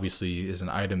obviously is an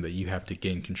item that you have to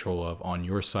gain control of on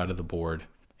your side of the board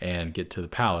and get to the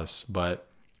palace, but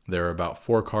there are about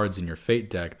 4 cards in your Fate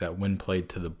deck that, when played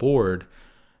to the board,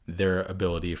 their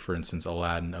ability, for instance,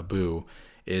 Aladdin Abu,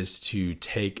 is to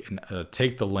take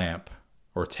the lamp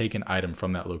or take an item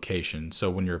from that location.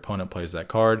 So when your opponent plays that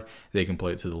card, they can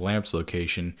play it to the lamp's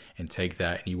location and take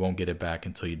that, and you won't get it back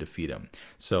until you defeat them.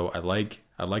 So I like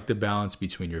the balance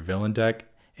between your villain deck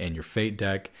and your Fate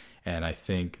deck, and I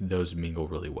think those mingle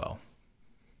really well.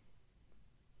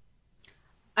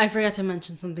 I forgot to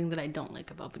mention something that I don't like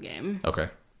about the game. Okay.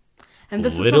 And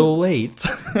this is late.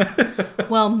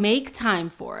 Well, make time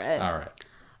for it. All right.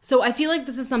 So I feel like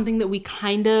this is something that we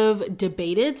kind of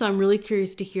debated, so I'm really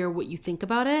curious to hear what you think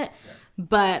about it. Yeah.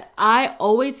 But I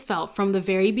always felt from the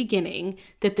very beginning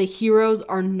that the heroes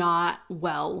are not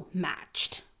well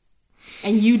matched.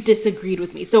 And you disagreed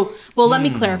with me. So, well, let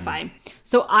me clarify.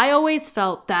 So I always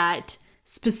felt that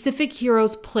specific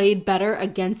heroes played better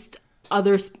against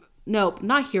others. Nope,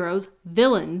 not heroes,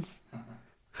 villains.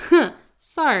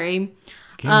 Sorry.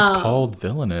 Game's called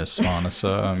Villainous, Manasa.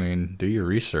 I mean, do your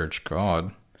research.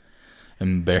 God.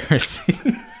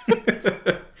 Embarrassing.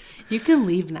 You can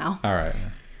leave now. All right.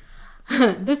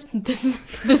 This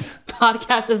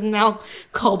podcast is now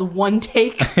called One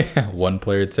Take. One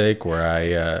player take, where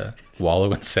I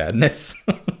wallow in sadness.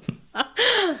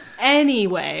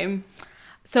 Anyway,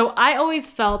 so I always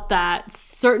felt that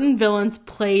certain villains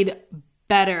played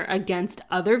better against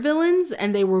other villains,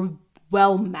 and they were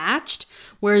well matched,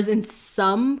 whereas in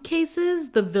some cases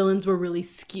the villains were really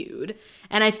skewed.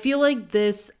 And I feel like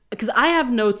this, because I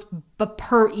have notes but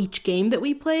per each game that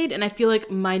we played, and I feel like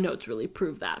my notes really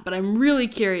prove that. But I'm really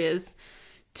curious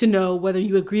to know whether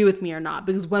you agree with me or not,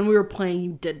 because when we were playing,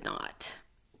 you did not.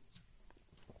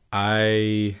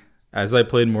 As I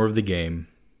played more of the game,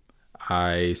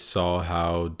 I saw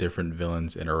how different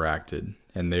villains interacted.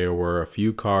 And there were a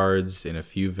few cards in a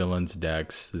few villains'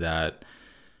 decks that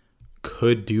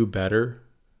could do better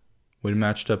when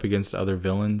matched up against other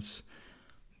villains.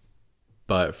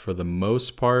 But for the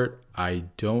most part, I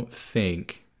don't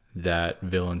think that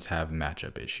villains have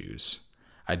matchup issues.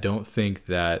 I don't think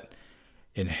that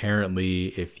inherently,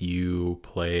 if you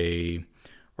play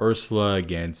Ursula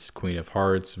against Queen of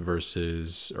Hearts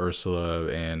versus Ursula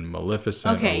and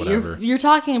Maleficent or whatever. You're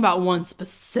talking about one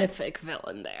specific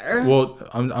villain there. Well,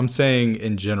 I'm saying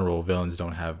in general, villains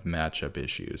don't have matchup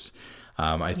issues.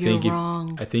 I think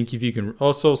if you can,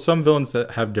 also some villains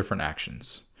that have different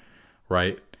actions,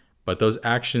 right? But those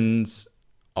actions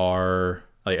are,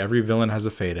 like, every villain has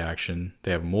a fate action.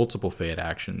 They have multiple fate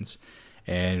actions,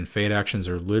 and fate actions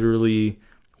are literally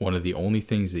one of the only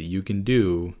things that you can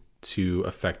do to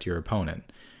affect your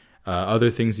opponent. Other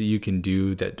things that you can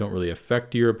do that don't really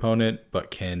affect your opponent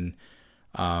but can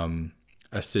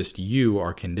assist you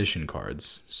are condition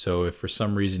cards. So if for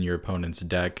some reason your opponent's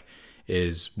deck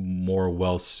is more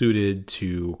well suited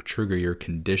to trigger your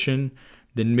condition,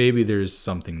 then maybe there's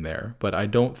something there. But I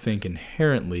don't think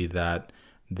inherently that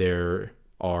there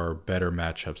are better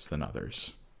matchups than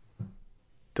others.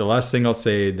 The last thing I'll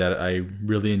say that I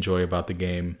really enjoy about the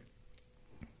game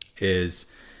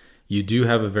is you do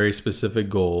have a very specific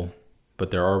goal,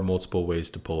 but there are multiple ways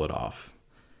to pull it off.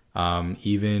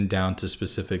 Even down to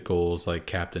specific goals like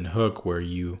Captain Hook, where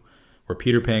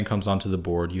Peter Pan comes onto the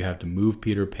board, you have to move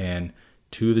Peter Pan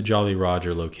to the Jolly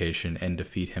Roger location and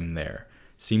defeat him there.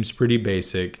 Seems pretty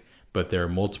basic, but there are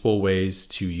multiple ways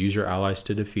to use your allies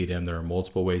to defeat him. There are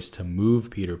multiple ways to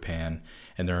move Peter Pan,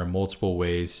 and there are multiple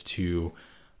ways to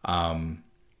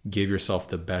give yourself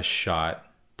the best shot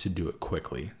to do it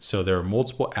quickly. So there are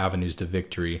multiple avenues to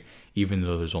victory, even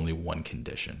though there's only one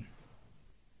condition.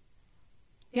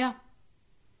 Yeah.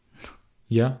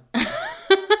 Yeah.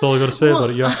 That's all I got to say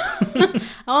about it. Yeah.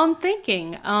 I'm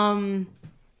thinking.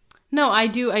 No, I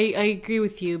do. I agree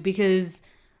with you because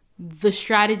the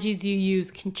strategies you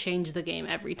use can change the game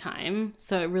every time.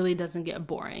 So it really doesn't get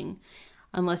boring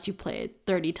unless you play it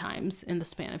 30 times in the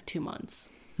span of 2 months.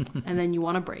 And then you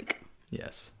want a break.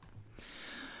 Yes.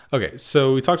 Okay,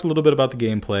 so we talked a little bit about the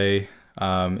gameplay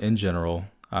in general.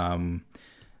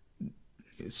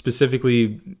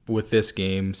 Specifically with this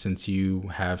game, since you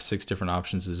have 6 different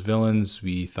options as villains,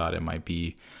 we thought it might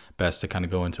be best to kind of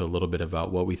go into a little bit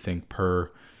about what we think per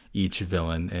each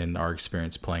villain and our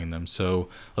experience playing them. So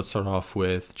let's start off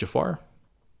with Jafar.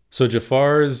 So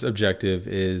Jafar's objective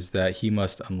is that he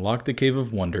must unlock the Cave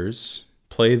of Wonders,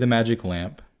 play the magic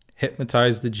lamp,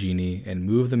 hypnotize the genie, and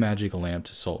move the magic lamp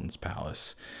to Sultan's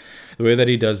palace. The way that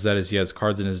he does that is he has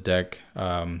cards in his deck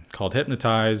called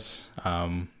Hypnotize.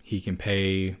 He can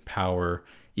pay power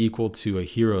equal to a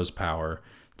hero's power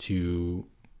to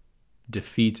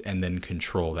defeat and then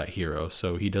control that hero.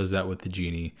 So he does that with the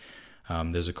genie.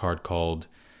 There's a card called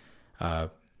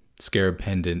Scarab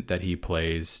Pendant that he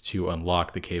plays to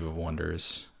unlock the Cave of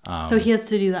Wonders. So he has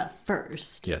to do that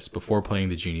first. Yes, before playing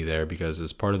the genie there, because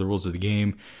as part of the rules of the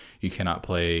game, you cannot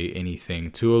play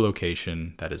anything to a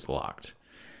location that is locked.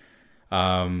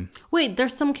 Wait,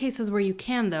 there's some cases where you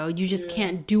can, though. You just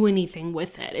can't do anything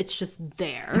with it. It's just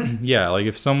there. Yeah, like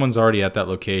if someone's already at that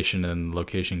location and the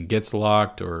location gets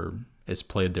locked or is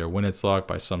played there when it's locked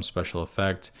by some special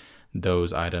effect,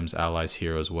 those items, allies,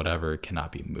 heroes, whatever,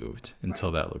 cannot be moved until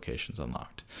that location's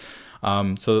unlocked.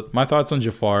 So my thoughts on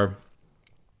Jafar.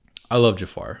 I love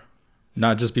Jafar.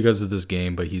 Not just because of this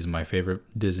game, but he's my favorite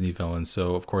Disney villain.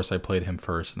 So, of course, I played him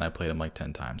first, and I played him like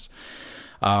 10 times.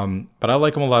 But I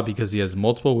like him a lot because he has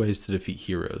multiple ways to defeat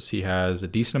heroes. He has a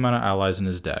decent amount of allies in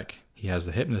his deck. He has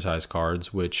the Hypnotize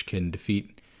cards, which can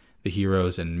defeat the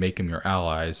heroes and make them your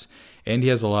allies. And he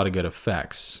has a lot of good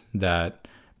effects that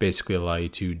basically allow you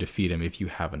to defeat him if you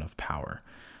have enough power.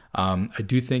 I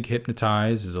do think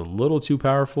Hypnotize is a little too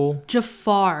powerful.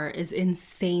 Jafar is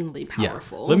insanely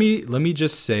powerful. Yeah. Let me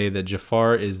just say that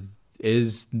Jafar is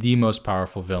the most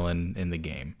powerful villain in the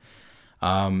game.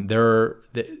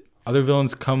 The other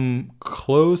villains come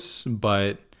close,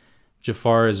 but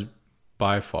Jafar is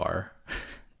by far.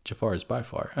 Far.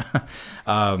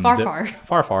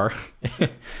 Far.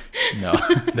 No,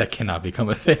 that cannot become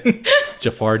a thing.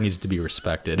 Jafar needs to be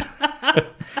respected.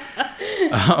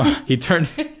 He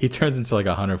turns into like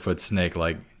a 100-foot snake.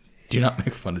 Like, do not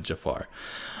make fun of Jafar.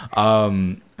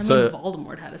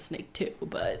 Voldemort had a snake too,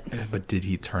 but did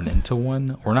he turn into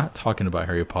one? We're not talking about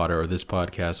Harry Potter, or this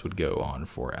podcast would go on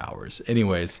for hours.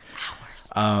 Anyways,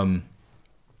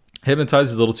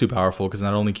 Hypnotize is a little too powerful because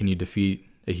not only can you defeat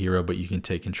a hero, but you can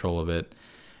take control of it.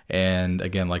 And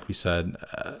again, like we said,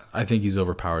 I think he's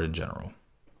overpowered in general.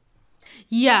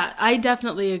 Yeah, I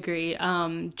definitely agree.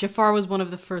 Jafar was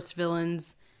the first villain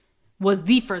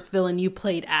you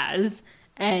played as,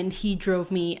 and he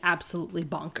drove me absolutely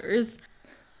bonkers.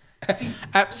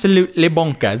 Absolutely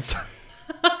bonkers.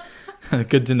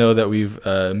 Good to know that we've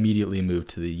immediately moved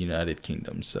to the United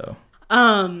Kingdom, so...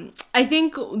 I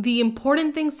think the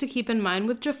important things to keep in mind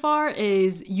with Jafar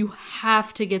is you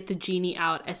have to get the genie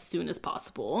out as soon as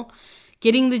possible.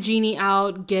 Getting the genie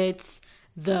out gets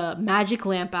the magic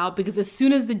lamp out, because as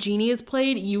soon as the genie is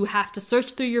played, you have to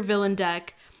search through your villain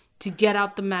deck to get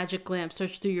out the magic lamp,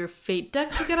 search through your fate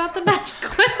deck to get out the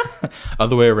magic lamp.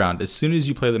 Other way around. As soon as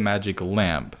you play the magic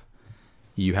lamp,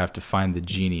 you have to find the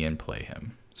genie and play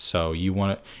him. So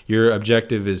your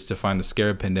objective is to find the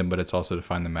Scarab Pendant, but it's also to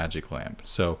find the magic lamp.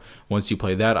 So once you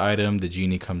play that item, the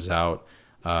genie comes out,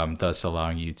 thus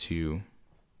allowing you to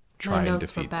try and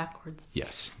defeat. Were backwards.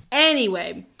 Yes.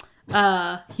 Anyway,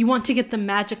 you want to get the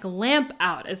magic lamp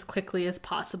out as quickly as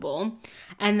possible.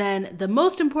 And then the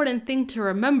most important thing to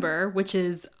remember, which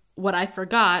is what I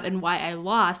forgot and why I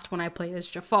lost when I played as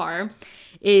Jafar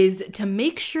is to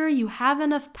make sure you have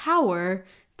enough power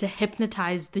to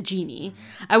hypnotize the genie.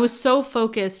 I was so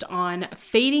focused on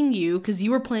fading you because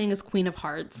you were playing as Queen of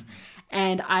Hearts,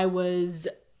 and I was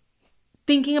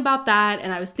thinking about that,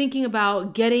 and I was thinking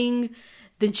about getting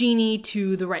the genie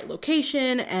to the right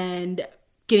location and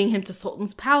getting him to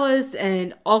Sultan's palace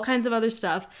and all kinds of other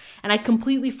stuff. And I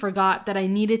completely forgot that I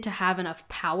needed to have enough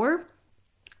power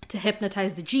to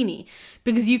hypnotize the genie,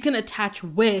 because you can attach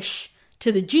wish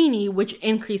to the genie, which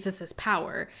increases his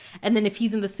power. And then if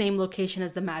he's in the same location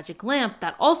as the magic lamp,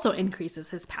 that also increases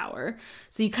his power.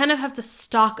 So you kind of have to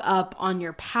stock up on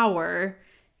your power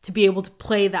to be able to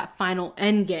play that final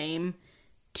end game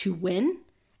to win.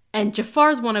 And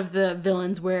Jafar's one of the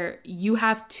villains where you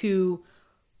have to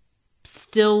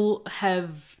still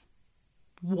have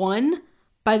won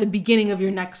by the beginning of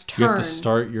your next turn. You have to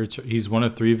start your he's one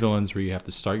of 3 villains where you have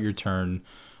to start your turn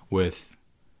with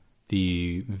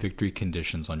the victory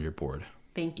conditions on your board.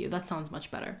 Thank you. That sounds much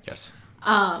better. Yes.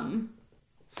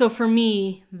 So for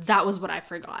me, that was what I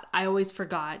forgot. I always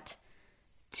forgot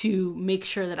to make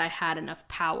sure that I had enough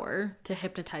power to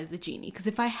hypnotize the genie. Because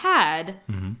if I had,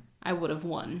 I would have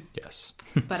won. Yes.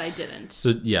 But I didn't.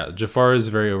 So yeah, Jafar is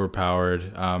very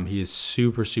overpowered. He is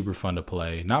super, super fun to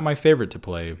play. Not my favorite to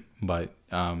play, but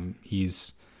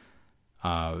he's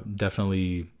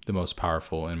definitely the most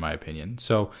powerful in my opinion.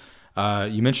 So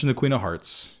you mentioned the Queen of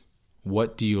Hearts.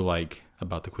 What do you like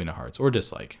about the Queen of Hearts, or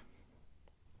dislike?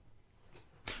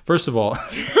 First of all,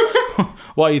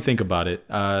 while you think about it,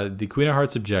 the Queen of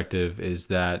Hearts objective is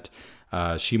that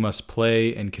she must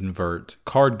play and convert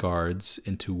card guards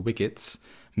into wickets,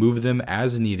 move them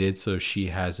as needed so she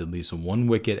has at least 1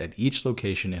 wicket at each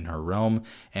location in her realm,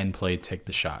 and play Take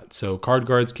the Shot. So card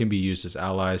guards can be used as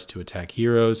allies to attack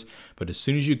heroes, but as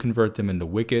soon as you convert them into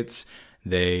wickets,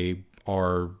 they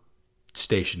are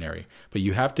stationary. But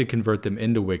you have to convert them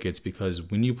into wickets because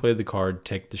when you play the card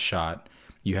Take the Shot,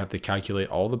 you have to calculate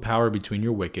all the power between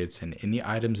your wickets and any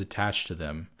items attached to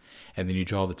them, and then you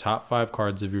draw the top 5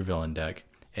 cards of your villain deck.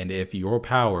 And if your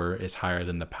power is higher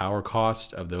than the power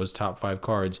cost of those top 5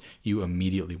 cards, you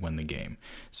immediately win the game.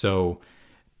 So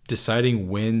deciding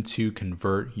when to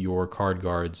convert your card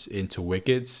guards into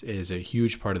wickets is a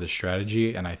huge part of the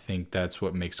strategy, and I think that's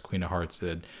what makes Queen of Hearts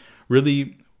a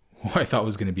really, who I thought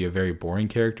was going to be a very boring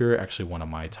character, actually one of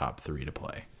my top 3 to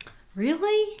play.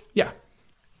 Really? Yeah.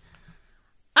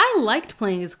 I liked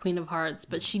playing as Queen of Hearts,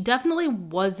 but she definitely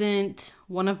wasn't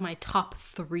one of my top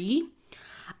 3.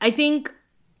 I think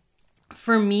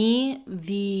for me,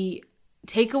 the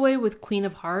takeaway with Queen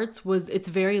of Hearts was it's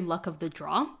very luck of the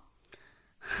draw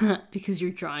because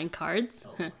you're drawing cards.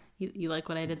 You like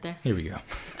what I did there? Here we go.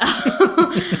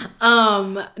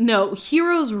 No,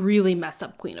 heroes really mess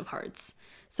up Queen of Hearts.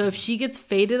 So if she gets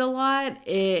faded a lot,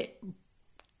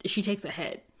 she takes a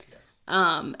hit. Yes.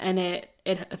 And it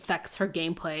affects her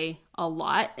gameplay a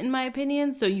lot, in my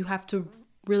opinion. So you have to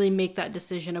really make that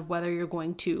decision of whether you're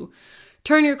going to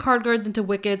turn your card guards into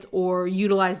wickets or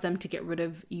utilize them to get rid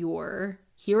of your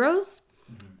heroes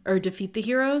or defeat the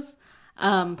heroes.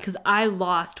 Because I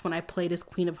lost when I played as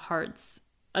Queen of Hearts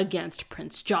against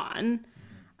Prince John.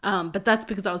 But that's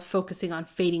because I was focusing on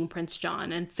fading Prince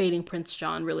John, and fading Prince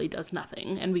John really does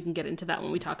nothing. And we can get into that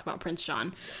when we talk about Prince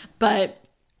John.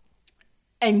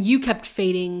 And you kept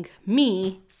fading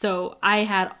me, so I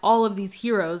had all of these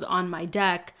heroes on my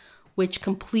deck, which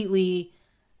completely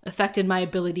affected my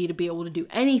ability to be able to do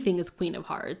anything as Queen of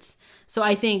Hearts. So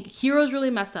I think heroes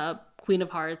really mess up Queen of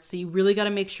Hearts, so you really got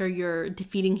to make sure you're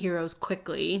defeating heroes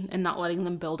quickly and not letting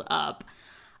them build up.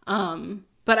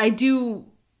 But I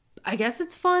guess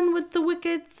it's fun with the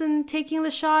wickets and taking the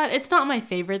shot. It's not my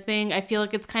favorite thing. I feel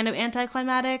like it's kind of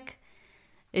anticlimactic.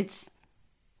 It's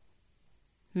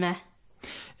meh.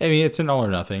 I mean, it's an all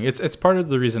or nothing. It's part of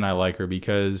the reason I like her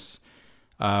because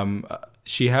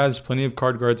she has plenty of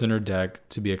card guards in her deck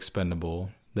to be expendable.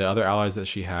 The other allies that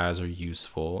she has are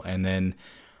useful. And then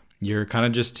you're kind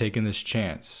of just taking this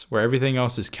chance where everything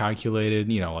else is calculated,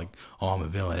 like, oh, I'm a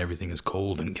villain. Everything is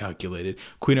cold and calculated.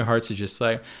 Queen of Hearts is just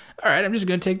like, all right, I'm just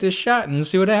going to take this shot and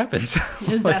see what happens.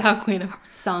 Is that how Queen of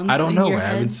Hearts sounds? I don't know. I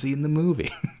head? haven't seen the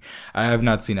movie. I have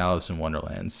not seen Alice in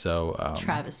Wonderland. So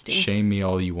travesty. Shame me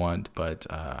all you want, but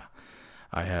I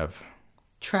have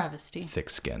travesty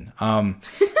thick skin.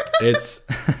 It's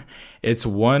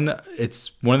one of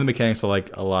the mechanics I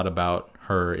like a lot about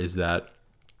her is that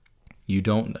you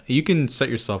can set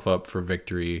yourself up for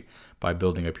victory by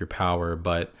building up your power,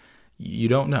 but you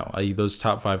don't know. Those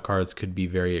top 5 cards could be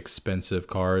very expensive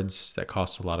cards that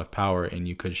cost a lot of power, and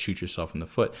you could shoot yourself in the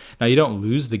foot. Now, you don't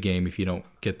lose the game if you don't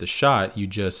get the shot. You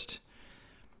just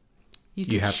You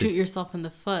can shoot yourself in the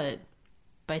foot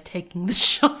by taking the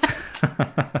shot.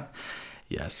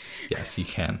 Yes, you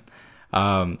can.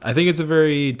 I think it's a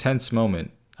very tense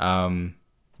moment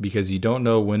because you don't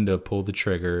know when to pull the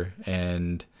trigger,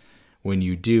 and when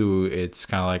you do, it's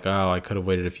kind of like, oh, I could have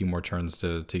waited a few more turns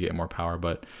to get more power.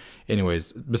 But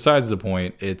anyways, besides the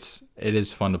point, it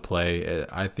is fun to play.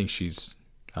 I think she's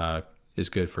is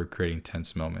good for creating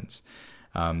tense moments.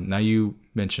 Now you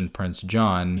mentioned Prince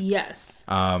John. Yes.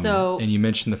 And you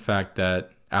mentioned the fact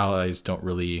that heroes don't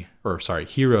really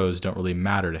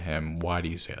matter to him. Why do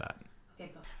you say that?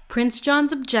 Prince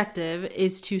John's objective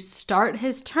is to start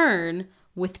his turn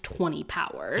with 20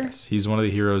 power. Yes, he's one of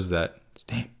the heroes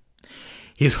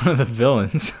he's one of the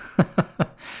villains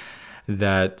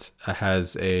that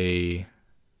has a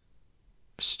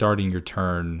starting your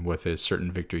turn with a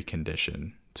certain victory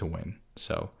condition to win.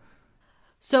 So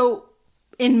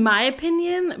in my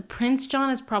opinion, Prince John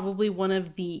is probably one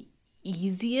of the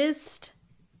easiest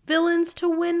villains to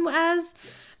win as,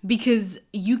 because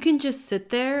you can just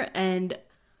sit there and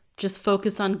just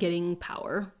focus on getting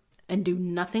power and do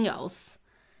nothing else.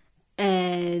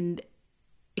 And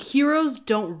heroes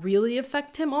don't really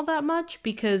affect him all that much,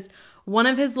 because one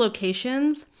of his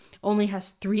locations only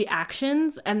has 3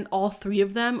 actions, and all 3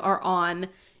 of them are on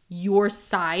your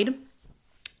side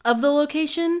of the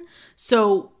location.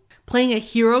 So playing a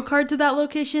hero card to that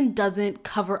location doesn't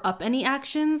cover up any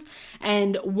actions,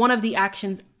 and one of the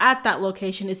actions at that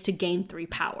location is to gain 3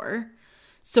 power.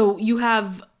 So you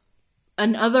have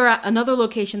another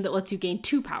location that lets you gain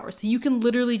 2 power. So you can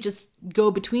literally just go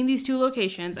between these 2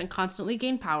 locations and constantly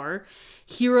gain power.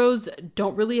 Heroes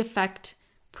don't really affect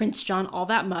Prince John all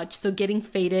that much, so getting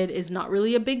faded is not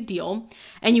really a big deal.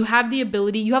 And you have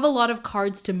a lot of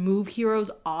cards to move heroes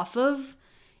off of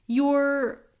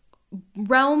your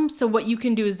realm. So what you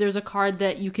can do is there's a card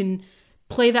that you can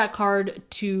play that card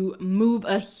to move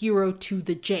a hero to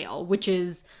the jail, which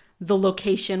is the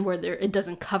location where it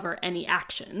doesn't cover any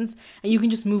actions. And you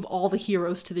can just move all the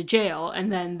heroes to the jail,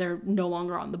 and then they're no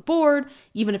longer on the board.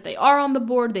 Even if they are on the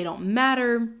board, they don't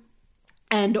matter.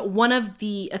 And one of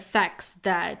the effects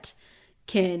that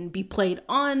can be played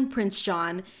on Prince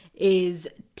John is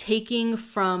taking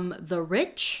from the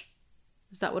rich.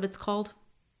 Is that what it's called?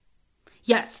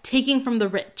 Yes, taking from the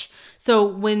rich. So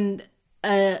when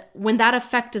that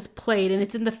effect is played, and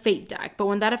it's in the Fate deck, but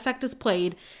when that effect is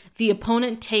played, the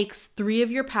opponent takes 3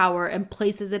 of your power and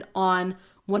places it on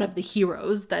one of the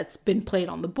heroes that's been played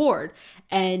on the board.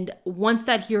 And once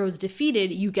that hero is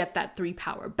defeated, you get that 3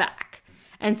 power back.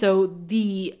 And so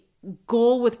the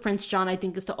goal with Prince John, I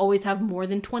think, is to always have more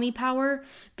than 20 power,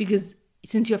 because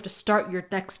since you have to start your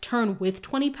next turn with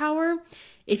 20 power,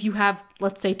 if you have,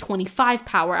 let's say, 25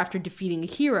 power after defeating a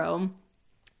hero,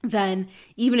 then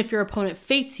even if your opponent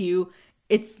fates you,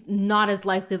 it's not as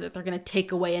likely that they're going to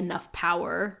take away enough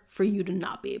power for you to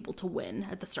not be able to win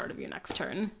at the start of your next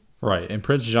turn. Right, and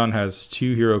Prince John has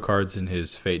 2 hero cards in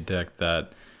his Fate deck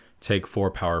that take 4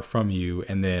 power from you,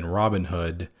 and then Robin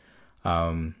Hood,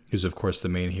 who's of course the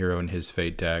main hero in his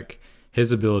Fate deck,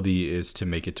 his ability is to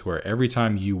make it to where every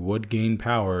time you would gain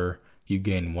power, you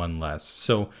gain 1 less.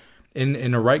 So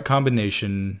in a right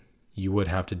combination, you would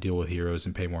have to deal with heroes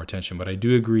and pay more attention. But I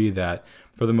do agree that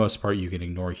for the most part, you can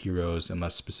ignore heroes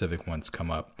unless specific ones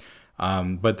come up.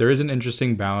 But there is an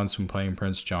interesting balance when playing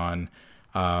Prince John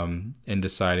in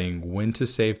deciding when to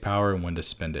save power and when to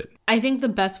spend it. I think the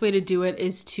best way to do it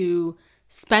is to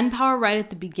spend power right at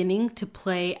the beginning to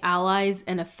play allies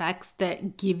and effects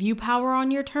that give you power on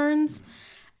your turns,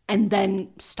 and then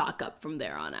stock up from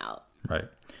there on out. Right.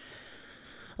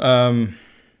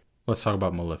 Let's talk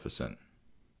about Maleficent.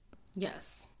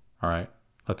 Yes. All right.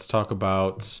 Let's talk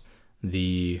about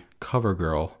the cover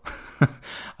girl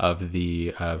of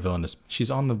the villainous. She's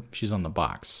on the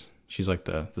box. She's like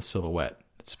the silhouette.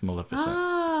 It's Maleficent.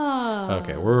 Oh.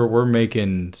 Okay, we're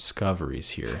making discoveries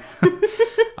here.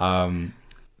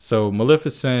 So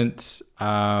Maleficent,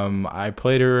 I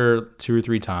played her 2 or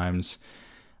 3 times.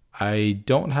 I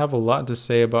don't have a lot to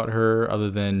say about her other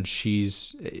than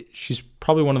she's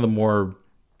probably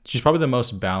she's probably the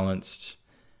most balanced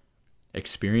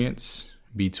experience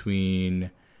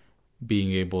between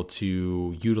being able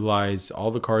to utilize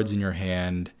all the cards in your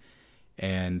hand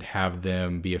and have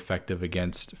them be effective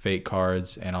against fate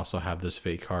cards, and also have those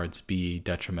fate cards be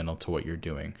detrimental to what you're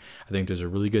doing. I think there's a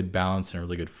really good balance and a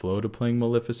really good flow to playing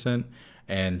Maleficent,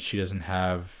 and she doesn't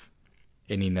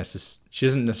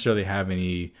necessarily have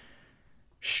any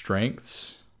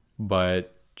strengths,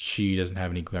 but she doesn't have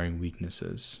any glaring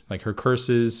weaknesses. Like her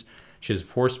curses, she has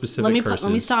 4 specific curses.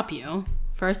 Let me stop you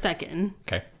for a second.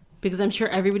 Okay. Because I'm sure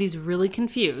everybody's really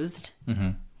confused.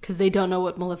 Mm-hmm. Because they don't know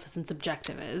what Maleficent's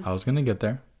objective is. I was going to get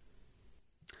there.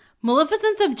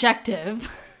 Maleficent's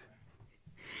objective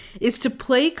is to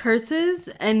play curses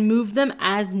and move them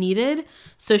as needed,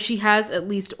 so she has at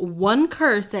least one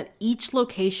curse at each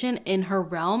location in her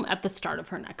realm at the start of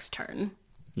her next turn.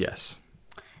 Yes.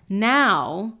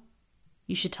 Now,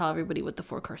 you should tell everybody what the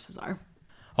 4 curses are.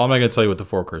 I'm not going to tell you what the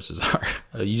 4 curses are.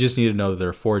 You just need to know that there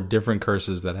are 4 different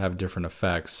curses that have different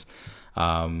effects.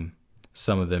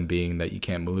 Some of them being that you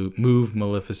can't move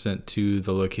Maleficent to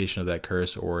the location of that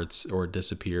curse, or it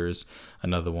disappears.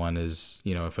 Another one is,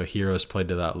 if a hero is played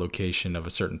to that location of a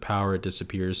certain power, it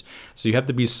disappears. So you have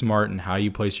to be smart in how you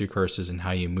place your curses and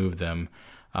how you move them.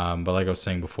 But like I was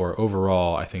saying before,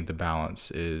 overall, I think the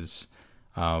balance is...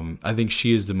 I think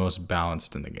she is the most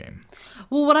balanced in the game.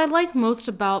 Well, what I like most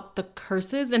about the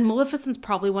curses, and Maleficent's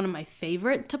probably one of my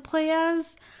favorite to play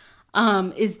as,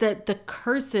 is that the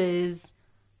curses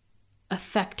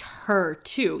affect her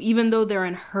too. Even though they're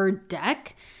in her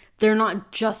deck, they're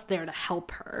not just there to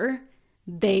help her.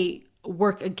 They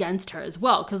work against her as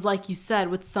well. Because like you said,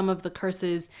 with some of the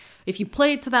curses, if you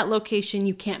play it to that location,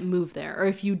 you can't move there. Or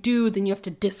if you do, then you have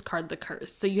to discard the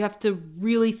curse. So you have to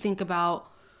really think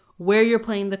about where you're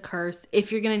playing the curse,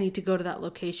 if you're going to need to go to that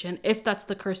location, if that's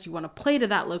the curse you want to play to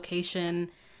that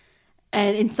location.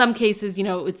 And in some cases,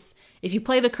 it's if you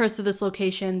play the curse to this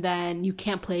location, then you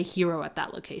can't play a hero at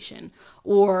that location.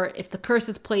 Or if the curse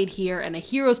is played here and a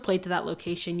hero is played to that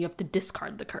location, you have to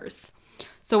discard the curse.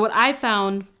 So what I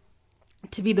found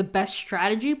to be the best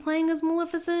strategy playing as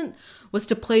Maleficent was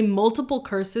to play multiple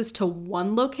curses to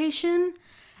one location,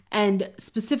 and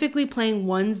specifically playing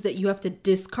ones that you have to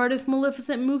discard if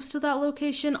Maleficent moves to that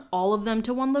location, all of them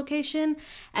to one location,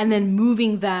 and then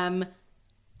moving them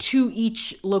to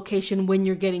each location when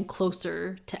you're getting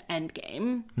closer to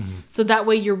endgame. Mm-hmm. So that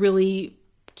way you're really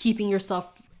keeping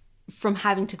yourself from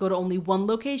having to go to only one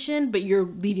location, but you're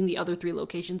leaving the other 3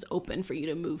 locations open for you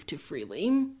to move to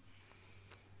freely.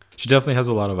 She definitely has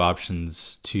a lot of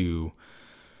options to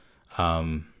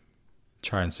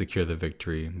try and secure the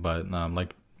victory, but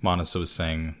like Manasa was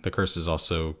saying, the curses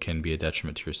also can be a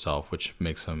detriment to yourself, which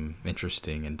makes them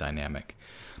interesting and dynamic.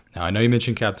 Now, I know you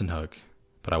mentioned Captain Hook,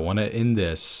 but I want to end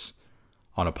this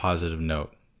on a positive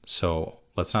note. So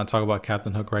let's not talk about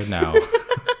Captain Hook right now.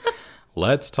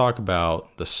 Let's talk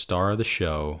about the star of the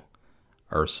show,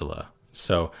 Ursula.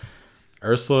 So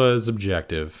Ursula's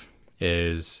objective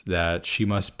is that she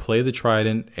must play the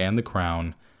trident and the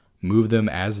crown, move them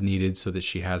as needed so that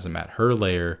she has them at her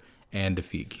lair, and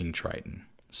defeat King Triton.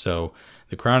 So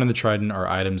the crown and the trident are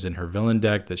items in her villain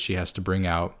deck that she has to bring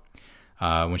out.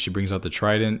 When she brings out the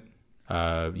trident,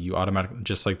 you automatically,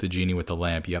 just like the genie with the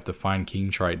lamp, you have to find King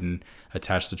Triton,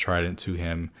 attach the trident to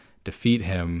him, defeat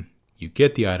him, you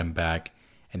get the item back,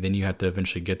 and then you have to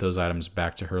eventually get those items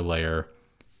back to her lair,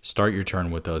 start your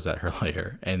turn with those at her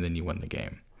lair, and then you win the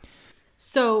game.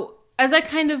 So, as I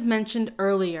kind of mentioned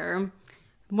earlier,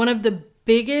 one of the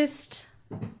biggest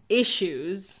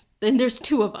issues, and there's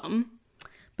 2 of them,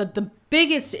 but the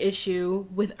biggest issue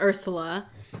with Ursula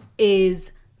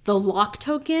is the lock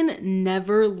token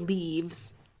never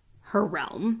leaves her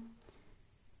realm.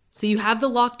 So you have the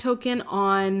lock token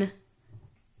on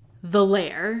the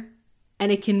lair,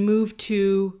 and it can move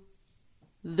to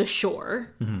the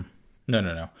shore. Mm-hmm.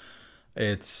 No.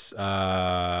 It's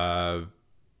the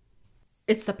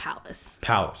palace.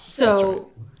 Palace.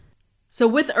 So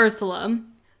with Ursula,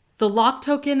 the lock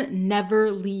token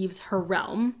never leaves her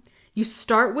realm. You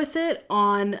start with it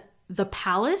on the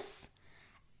palace,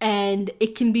 and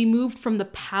it can be moved from the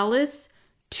palace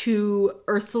to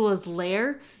Ursula's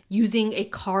lair using a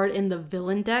card in the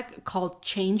villain deck called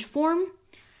Change Form.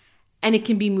 And it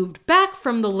can be moved back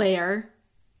from the lair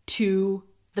to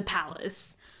the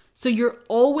palace. So you're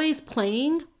always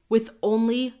playing with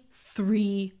only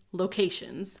 3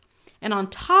 locations. And on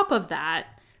top of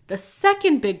that, the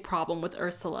second big problem with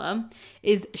Ursula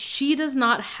is she does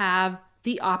not have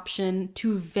the option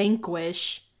to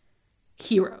vanquish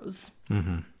heroes.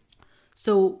 Mm-hmm.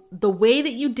 So the way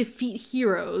that you defeat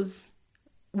heroes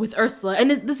with Ursula, and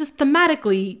this is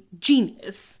thematically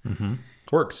genius. Mm-hmm.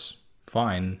 Works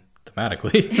fine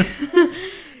thematically.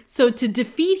 So to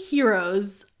defeat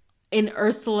heroes in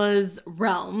Ursula's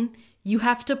realm, you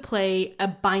have to play a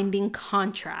binding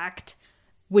contract,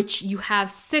 which you have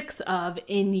 6 of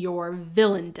in your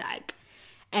villain deck.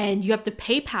 And you have to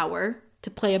pay power to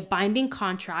play a binding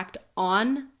contract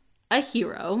on a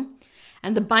hero.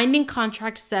 And the binding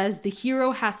contract says the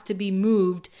hero has to be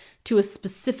moved to a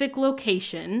specific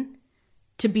location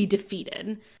to be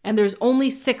defeated. And there's only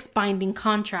 6 binding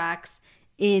contracts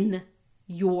in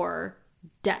your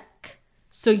deck.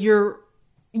 So you're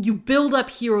you build up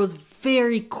heroes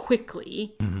very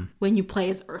quickly when you play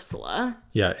as Ursula.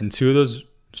 Yeah, and 4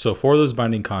 of those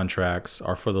binding contracts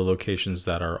are for the locations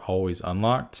that are always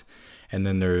unlocked. And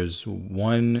then there's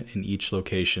 1 in each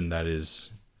location that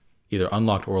is either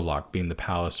unlocked or locked, being the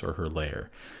palace or her lair.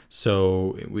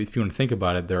 So if you want to think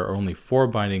about it, there are only 4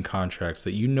 binding contracts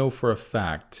that you know for a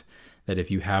fact that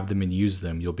if you have them and use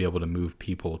them, you'll be able to move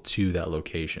people to that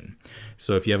location.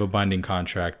 So if you have a binding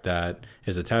contract that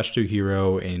is attached to a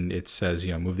hero and it says,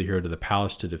 move the hero to the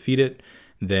palace to defeat it,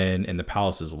 then, and the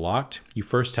palace is locked, you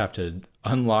first have to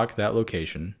unlock that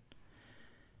location,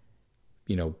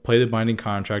 play the binding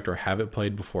contract or have it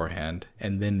played beforehand,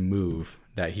 and then move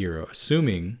that hero,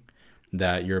 assuming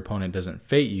that your opponent doesn't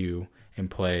fate you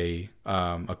and play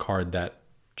a card that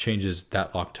changes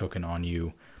that lock token on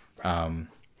you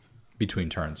between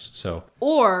turns.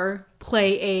 Or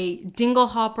play a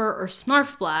Dinglehopper or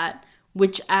Snarfblatt,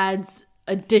 which adds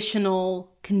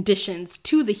additional conditions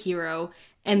to the hero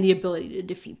and the ability to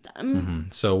defeat them.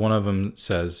 So one of them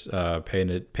says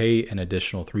pay an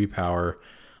additional 3 power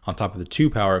on top of the 2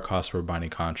 power it costs for a binding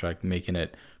contract, making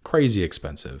it crazy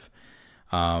expensive.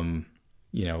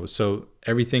 So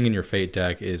everything in your Fate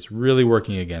deck is really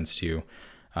working against you.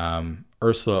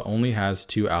 Ursula only has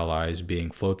 2 allies,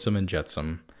 being Flotsam and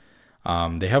Jetsam.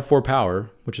 They have 4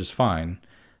 power, which is fine,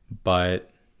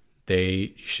 but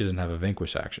she doesn't have a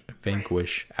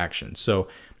vanquish action. So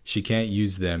she can't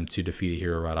use them to defeat a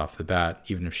hero right off the bat,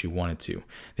 even if she wanted to.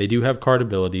 They do have card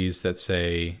abilities that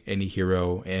say any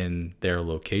hero in their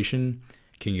location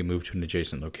can get moved to an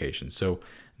adjacent location. So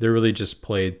they're really just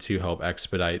played to help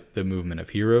expedite the movement of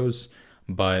heroes.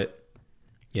 But,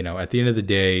 at the end of the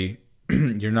day,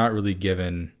 you're not really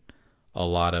given a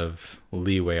lot of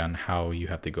leeway on how you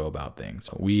have to go about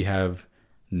things. We have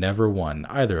never won,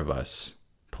 either of us,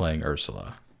 playing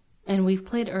Ursula. And we've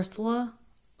played Ursula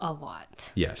a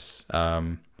lot. Yes.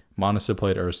 Monica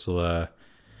played Ursula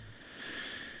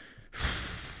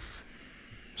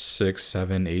 6,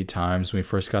 7, 8 times when we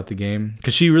first got the game,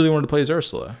 because she really wanted to play as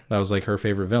Ursula. That was like her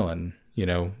favorite villain,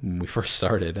 when we first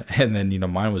started. And then,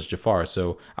 mine was Jafar.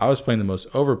 So I was playing the most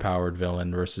overpowered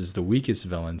villain versus the weakest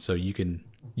villain. So you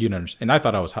understand. And I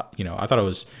thought I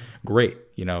was great,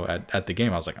 at the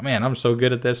game. I was like, man, I'm so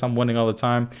good at this. I'm winning all the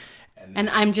time.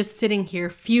 And I'm just sitting here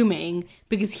fuming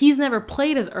because he's never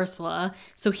played as Ursula,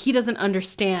 so he doesn't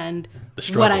understand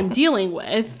what I'm dealing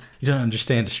with. You don't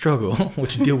understand the struggle,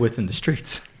 what you deal with in the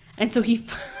streets. And so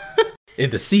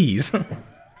in the seas.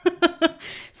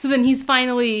 So then he's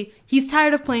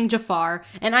tired of playing Jafar,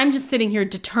 and I'm just sitting here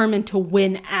determined to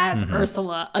win as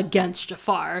Ursula against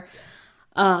Jafar.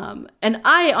 And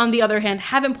I, on the other hand,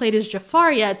 haven't played as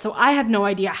Jafar yet, so I have no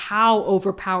idea how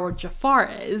overpowered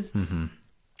Jafar is.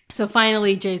 So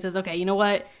finally, Jay says, okay, you know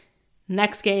what?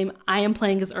 Next game, I am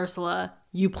playing as Ursula.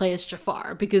 You play as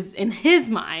Jafar. Because in his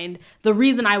mind, the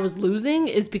reason I was losing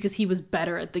is because he was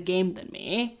better at the game than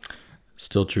me.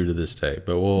 Still true to this day,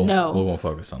 but we won't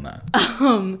focus on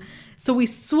that. So we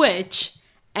switch,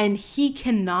 and he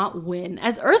cannot win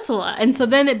as Ursula. And so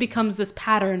then it becomes this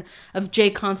pattern of Jay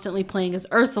constantly playing as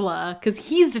Ursula because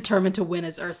he's determined to win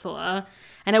as Ursula.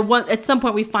 And at some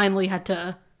point, we finally had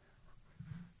to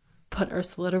put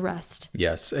Ursula to rest.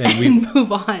 Yes, and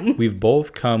move on. We've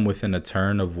both come within a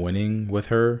turn of winning with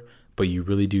her, but you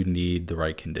really do need the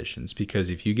right conditions, because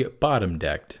if you get bottom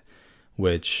decked,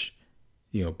 which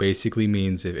basically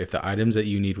means if the items that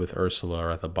you need with Ursula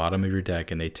are at the bottom of your deck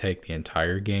and they take the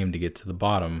entire game to get to the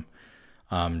bottom,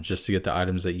 just to get the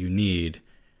items that you need,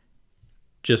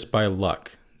 just by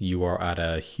luck, you are at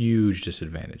a huge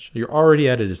disadvantage. You're already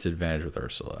at a disadvantage with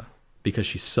Ursula because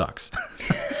she sucks.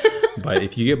 But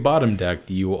if you get bottom decked,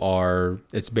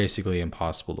 it's basically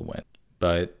impossible to win.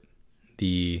 But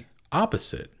the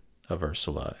opposite of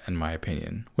Ursula, in my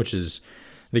opinion, which is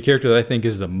the character that I think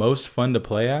is the most fun to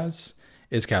play as,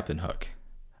 is Captain Hook.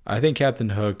 I think Captain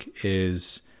Hook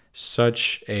is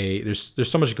there's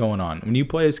so much going on. When you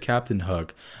play as Captain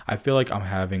Hook, I feel like I'm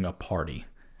having a party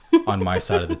on my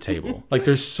side of the table. Like,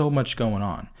 there's so much going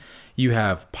on. You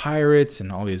have pirates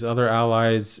and all these other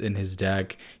allies in his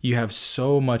deck. You have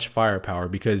so much firepower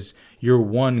because your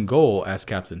one goal as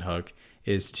Captain Hook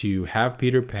is to have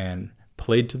Peter Pan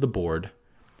played to the board,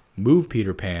 move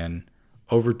Peter Pan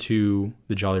over to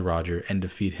the Jolly Roger, and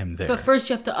defeat him there. But first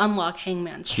you have to unlock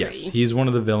Hangman's Tree. Yes, he's one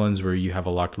of the villains where you have a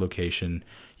locked location.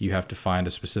 You have to find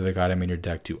a specific item in your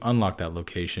deck to unlock that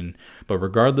location. But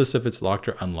regardless if it's locked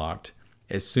or unlocked,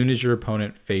 as soon as your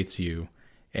opponent fates you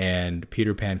and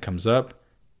Peter Pan comes up,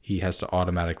 he has to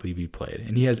automatically be played.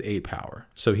 And he has 8 power,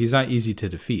 so he's not easy to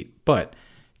defeat. But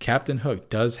Captain Hook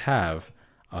does have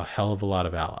a hell of a lot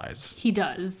of allies. He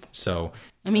does. So,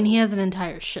 I mean, he has an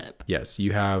entire ship. yes,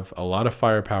 you have a lot of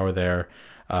firepower there.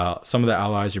 Some of the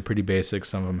allies are pretty basic.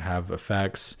 Some of them have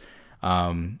effects.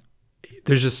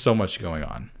 There's just so much going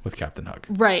on with Captain Hook.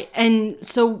 Right. And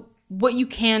so what you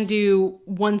can do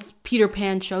once Peter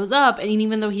Pan shows up, and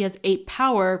even though he has 8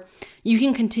 power, you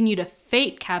can continue to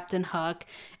fate Captain Hook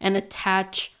and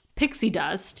attach pixie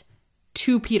dust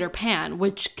to Peter Pan,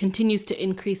 which continues to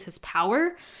increase his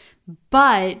power.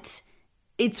 But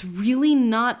it's really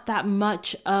not that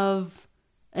much of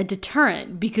a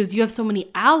deterrent because you have so many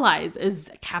allies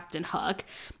as Captain Hook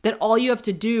that all you have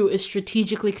to do is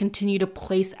strategically continue to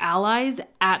place allies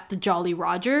at the Jolly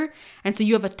Roger. And so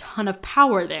you have a ton of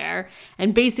power there.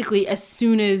 And basically, as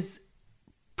soon as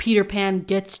Peter Pan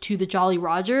gets to the Jolly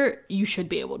Roger, you should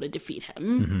be able to defeat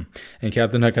him. Mm-hmm. And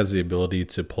Captain Hook has the ability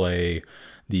to play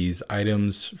these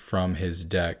items from his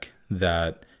deck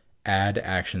that add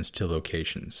actions to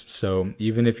locations. So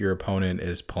even if your opponent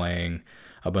is playing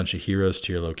a bunch of heroes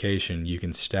to your location, you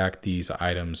can stack these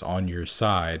items on your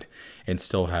side and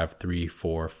still have 3,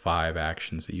 4, 5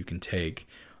 actions that you can take,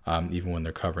 even when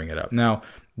they're covering it up. Now,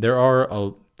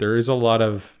 there is a lot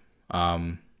of,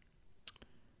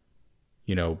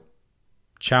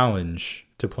 challenge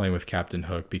to playing with Captain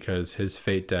Hook because his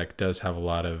Fate deck does have a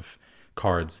lot of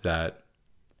cards that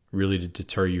really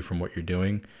deter you from what you're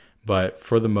doing. But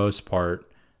for the most part,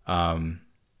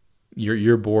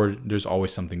 your board, there's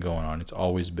always something going on. It's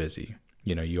always busy.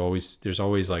 There's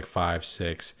always like 5,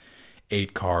 6,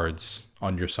 8 cards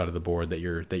on your side of the board that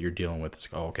you're dealing with.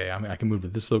 It's like, oh, okay, I can move to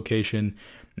this location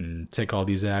and take all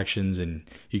these actions, and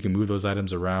you can move those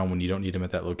items around when you don't need them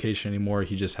at that location anymore.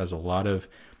 He just has a lot of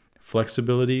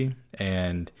flexibility,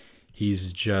 and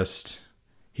he's just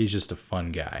a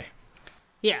fun guy.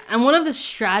 Yeah, and one of the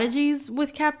strategies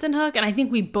with Captain Hook, and I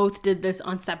think we both did this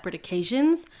on separate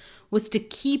occasions, was to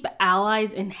keep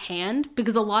allies in hand,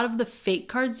 because a lot of the fate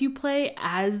cards you play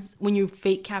as when you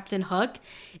fate Captain Hook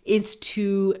is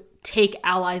to take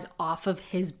allies off of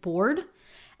his board.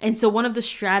 And so one of the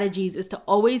strategies is to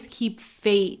always keep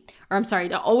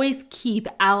always keep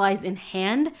allies in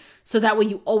hand, so that way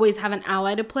you always have an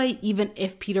ally to play, even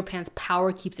if Peter Pan's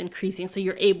power keeps increasing, so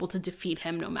you're able to defeat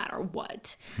him no matter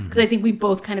what. Because I think we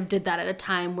both kind of did that at a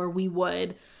time where we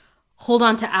would hold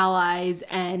on to allies,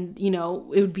 and you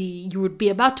would be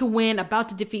about to win, about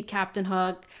to defeat Captain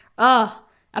Hook,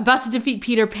 about to defeat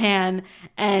Peter Pan,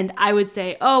 and I would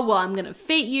say, oh, well, I'm going to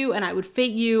fate you, and I would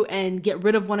fate you and get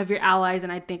rid of one of your allies,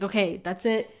 and I'd think, okay, that's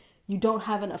it. You don't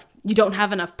have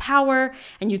enough power,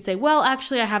 and you'd say, well,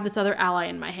 actually, I have this other ally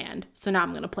in my hand, so now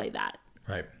I'm going to play that.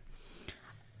 Right.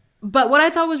 But what I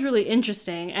thought was really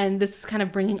interesting, and this is kind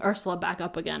of bringing Ursula back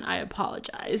up again, I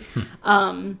apologize,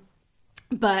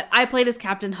 but I played as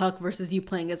Captain Hook versus you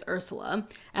playing as Ursula,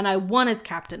 and I won as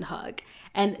Captain Hook.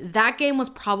 And that game was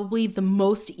probably the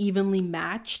most evenly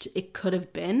matched it could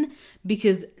have been,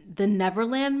 because the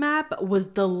Neverland map was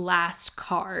the last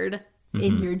card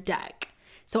in your deck.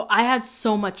 So I had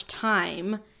so much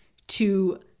time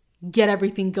to get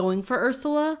everything going for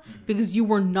Ursula, because you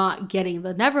were not getting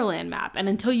the Neverland map. And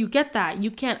until you get that,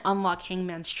 you can't unlock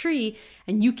Hangman's Tree,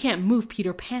 and you can't move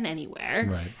Peter Pan anywhere.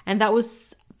 Right. And that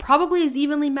was probably as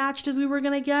evenly matched as we were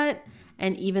going to get.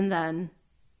 And even then,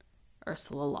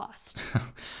 Ursula lost.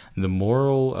 The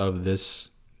moral of this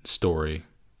story,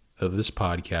 of this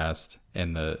podcast,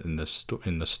 and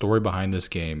the story behind this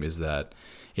game is that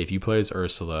if you play as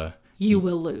Ursula, you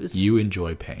will lose. You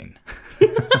enjoy pain.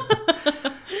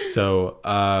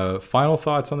 So, final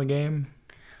thoughts on the game?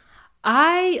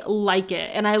 I like it,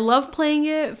 and I love playing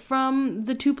it from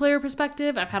the 2-player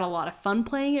perspective. I've had a lot of fun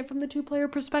playing it from the 2-player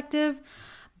perspective,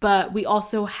 but we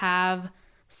also have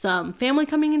some family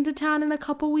coming into town in a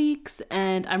couple weeks,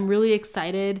 and I'm really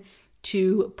excited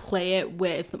to play it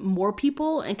with more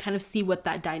people and kind of see what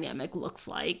that dynamic looks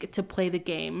like, to play the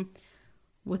game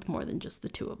with more than just the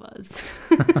two of us.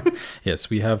 Yes,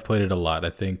 we have played it a lot.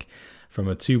 I think from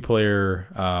a 2-player,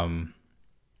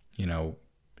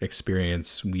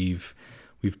 experience, we've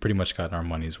pretty much gotten our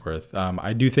money's worth.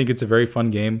 I do think it's a very fun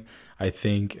game. I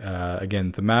think,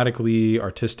 again, thematically,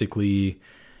 artistically,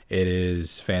 it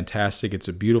is fantastic. It's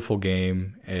a beautiful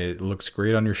game. It looks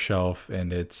great on your shelf,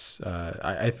 and it's.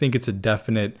 I think it's a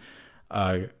definitely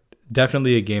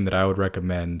a game that I would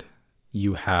recommend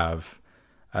you have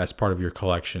as part of your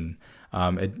collection.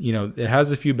 It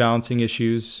has a few balancing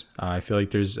issues. I feel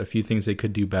like there's a few things they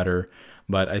could do better,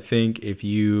 but I think if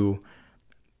you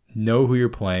know who you're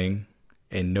playing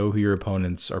and know who your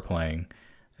opponents are playing,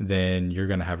 then you're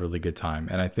going to have a really good time.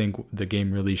 And I think the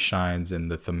game really shines in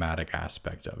the thematic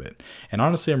aspect of it. And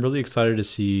honestly, I'm really excited to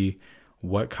see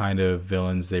what kind of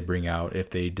villains they bring out if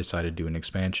they decide to do an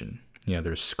expansion. You know,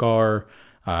 there's Scar.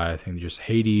 I think there's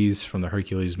Hades from the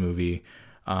Hercules movie.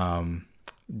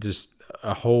 Just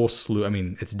a whole slew. I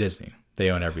mean, it's Disney. They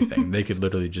own everything. They could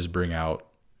literally just bring out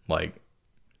like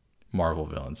Marvel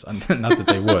villains. Not that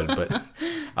they would, but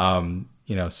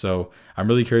you know, so I'm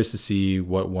really curious to see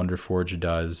what Wonder Forge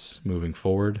does moving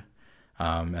forward.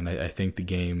 And I think the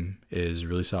game is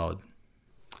really solid.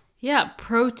 Yeah,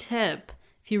 pro tip,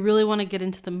 if you really want to get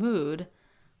into the mood,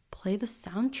 play the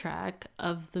soundtrack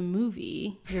of the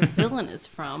movie your villain is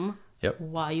from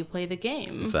while you play the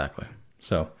game. Exactly.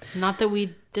 So, not that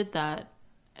we did that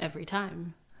every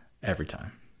time. Every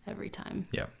time.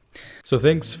 Yeah. So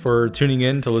thanks for tuning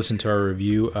in to listen to our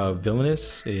review of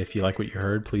Villainous. If you like what you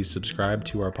heard, please subscribe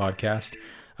to our podcast.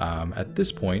 At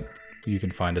this point, you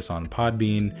can find us on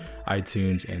Podbean,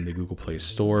 iTunes, and the Google Play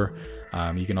Store.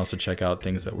 You can also check out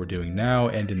things that we're doing now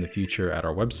and in the future at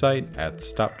our website at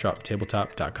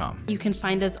stopdroptabletop.com. You can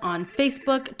find us on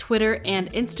Facebook, Twitter,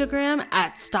 and Instagram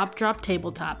at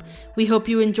StopDropTabletop. We hope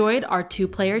you enjoyed our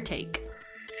 2-player take.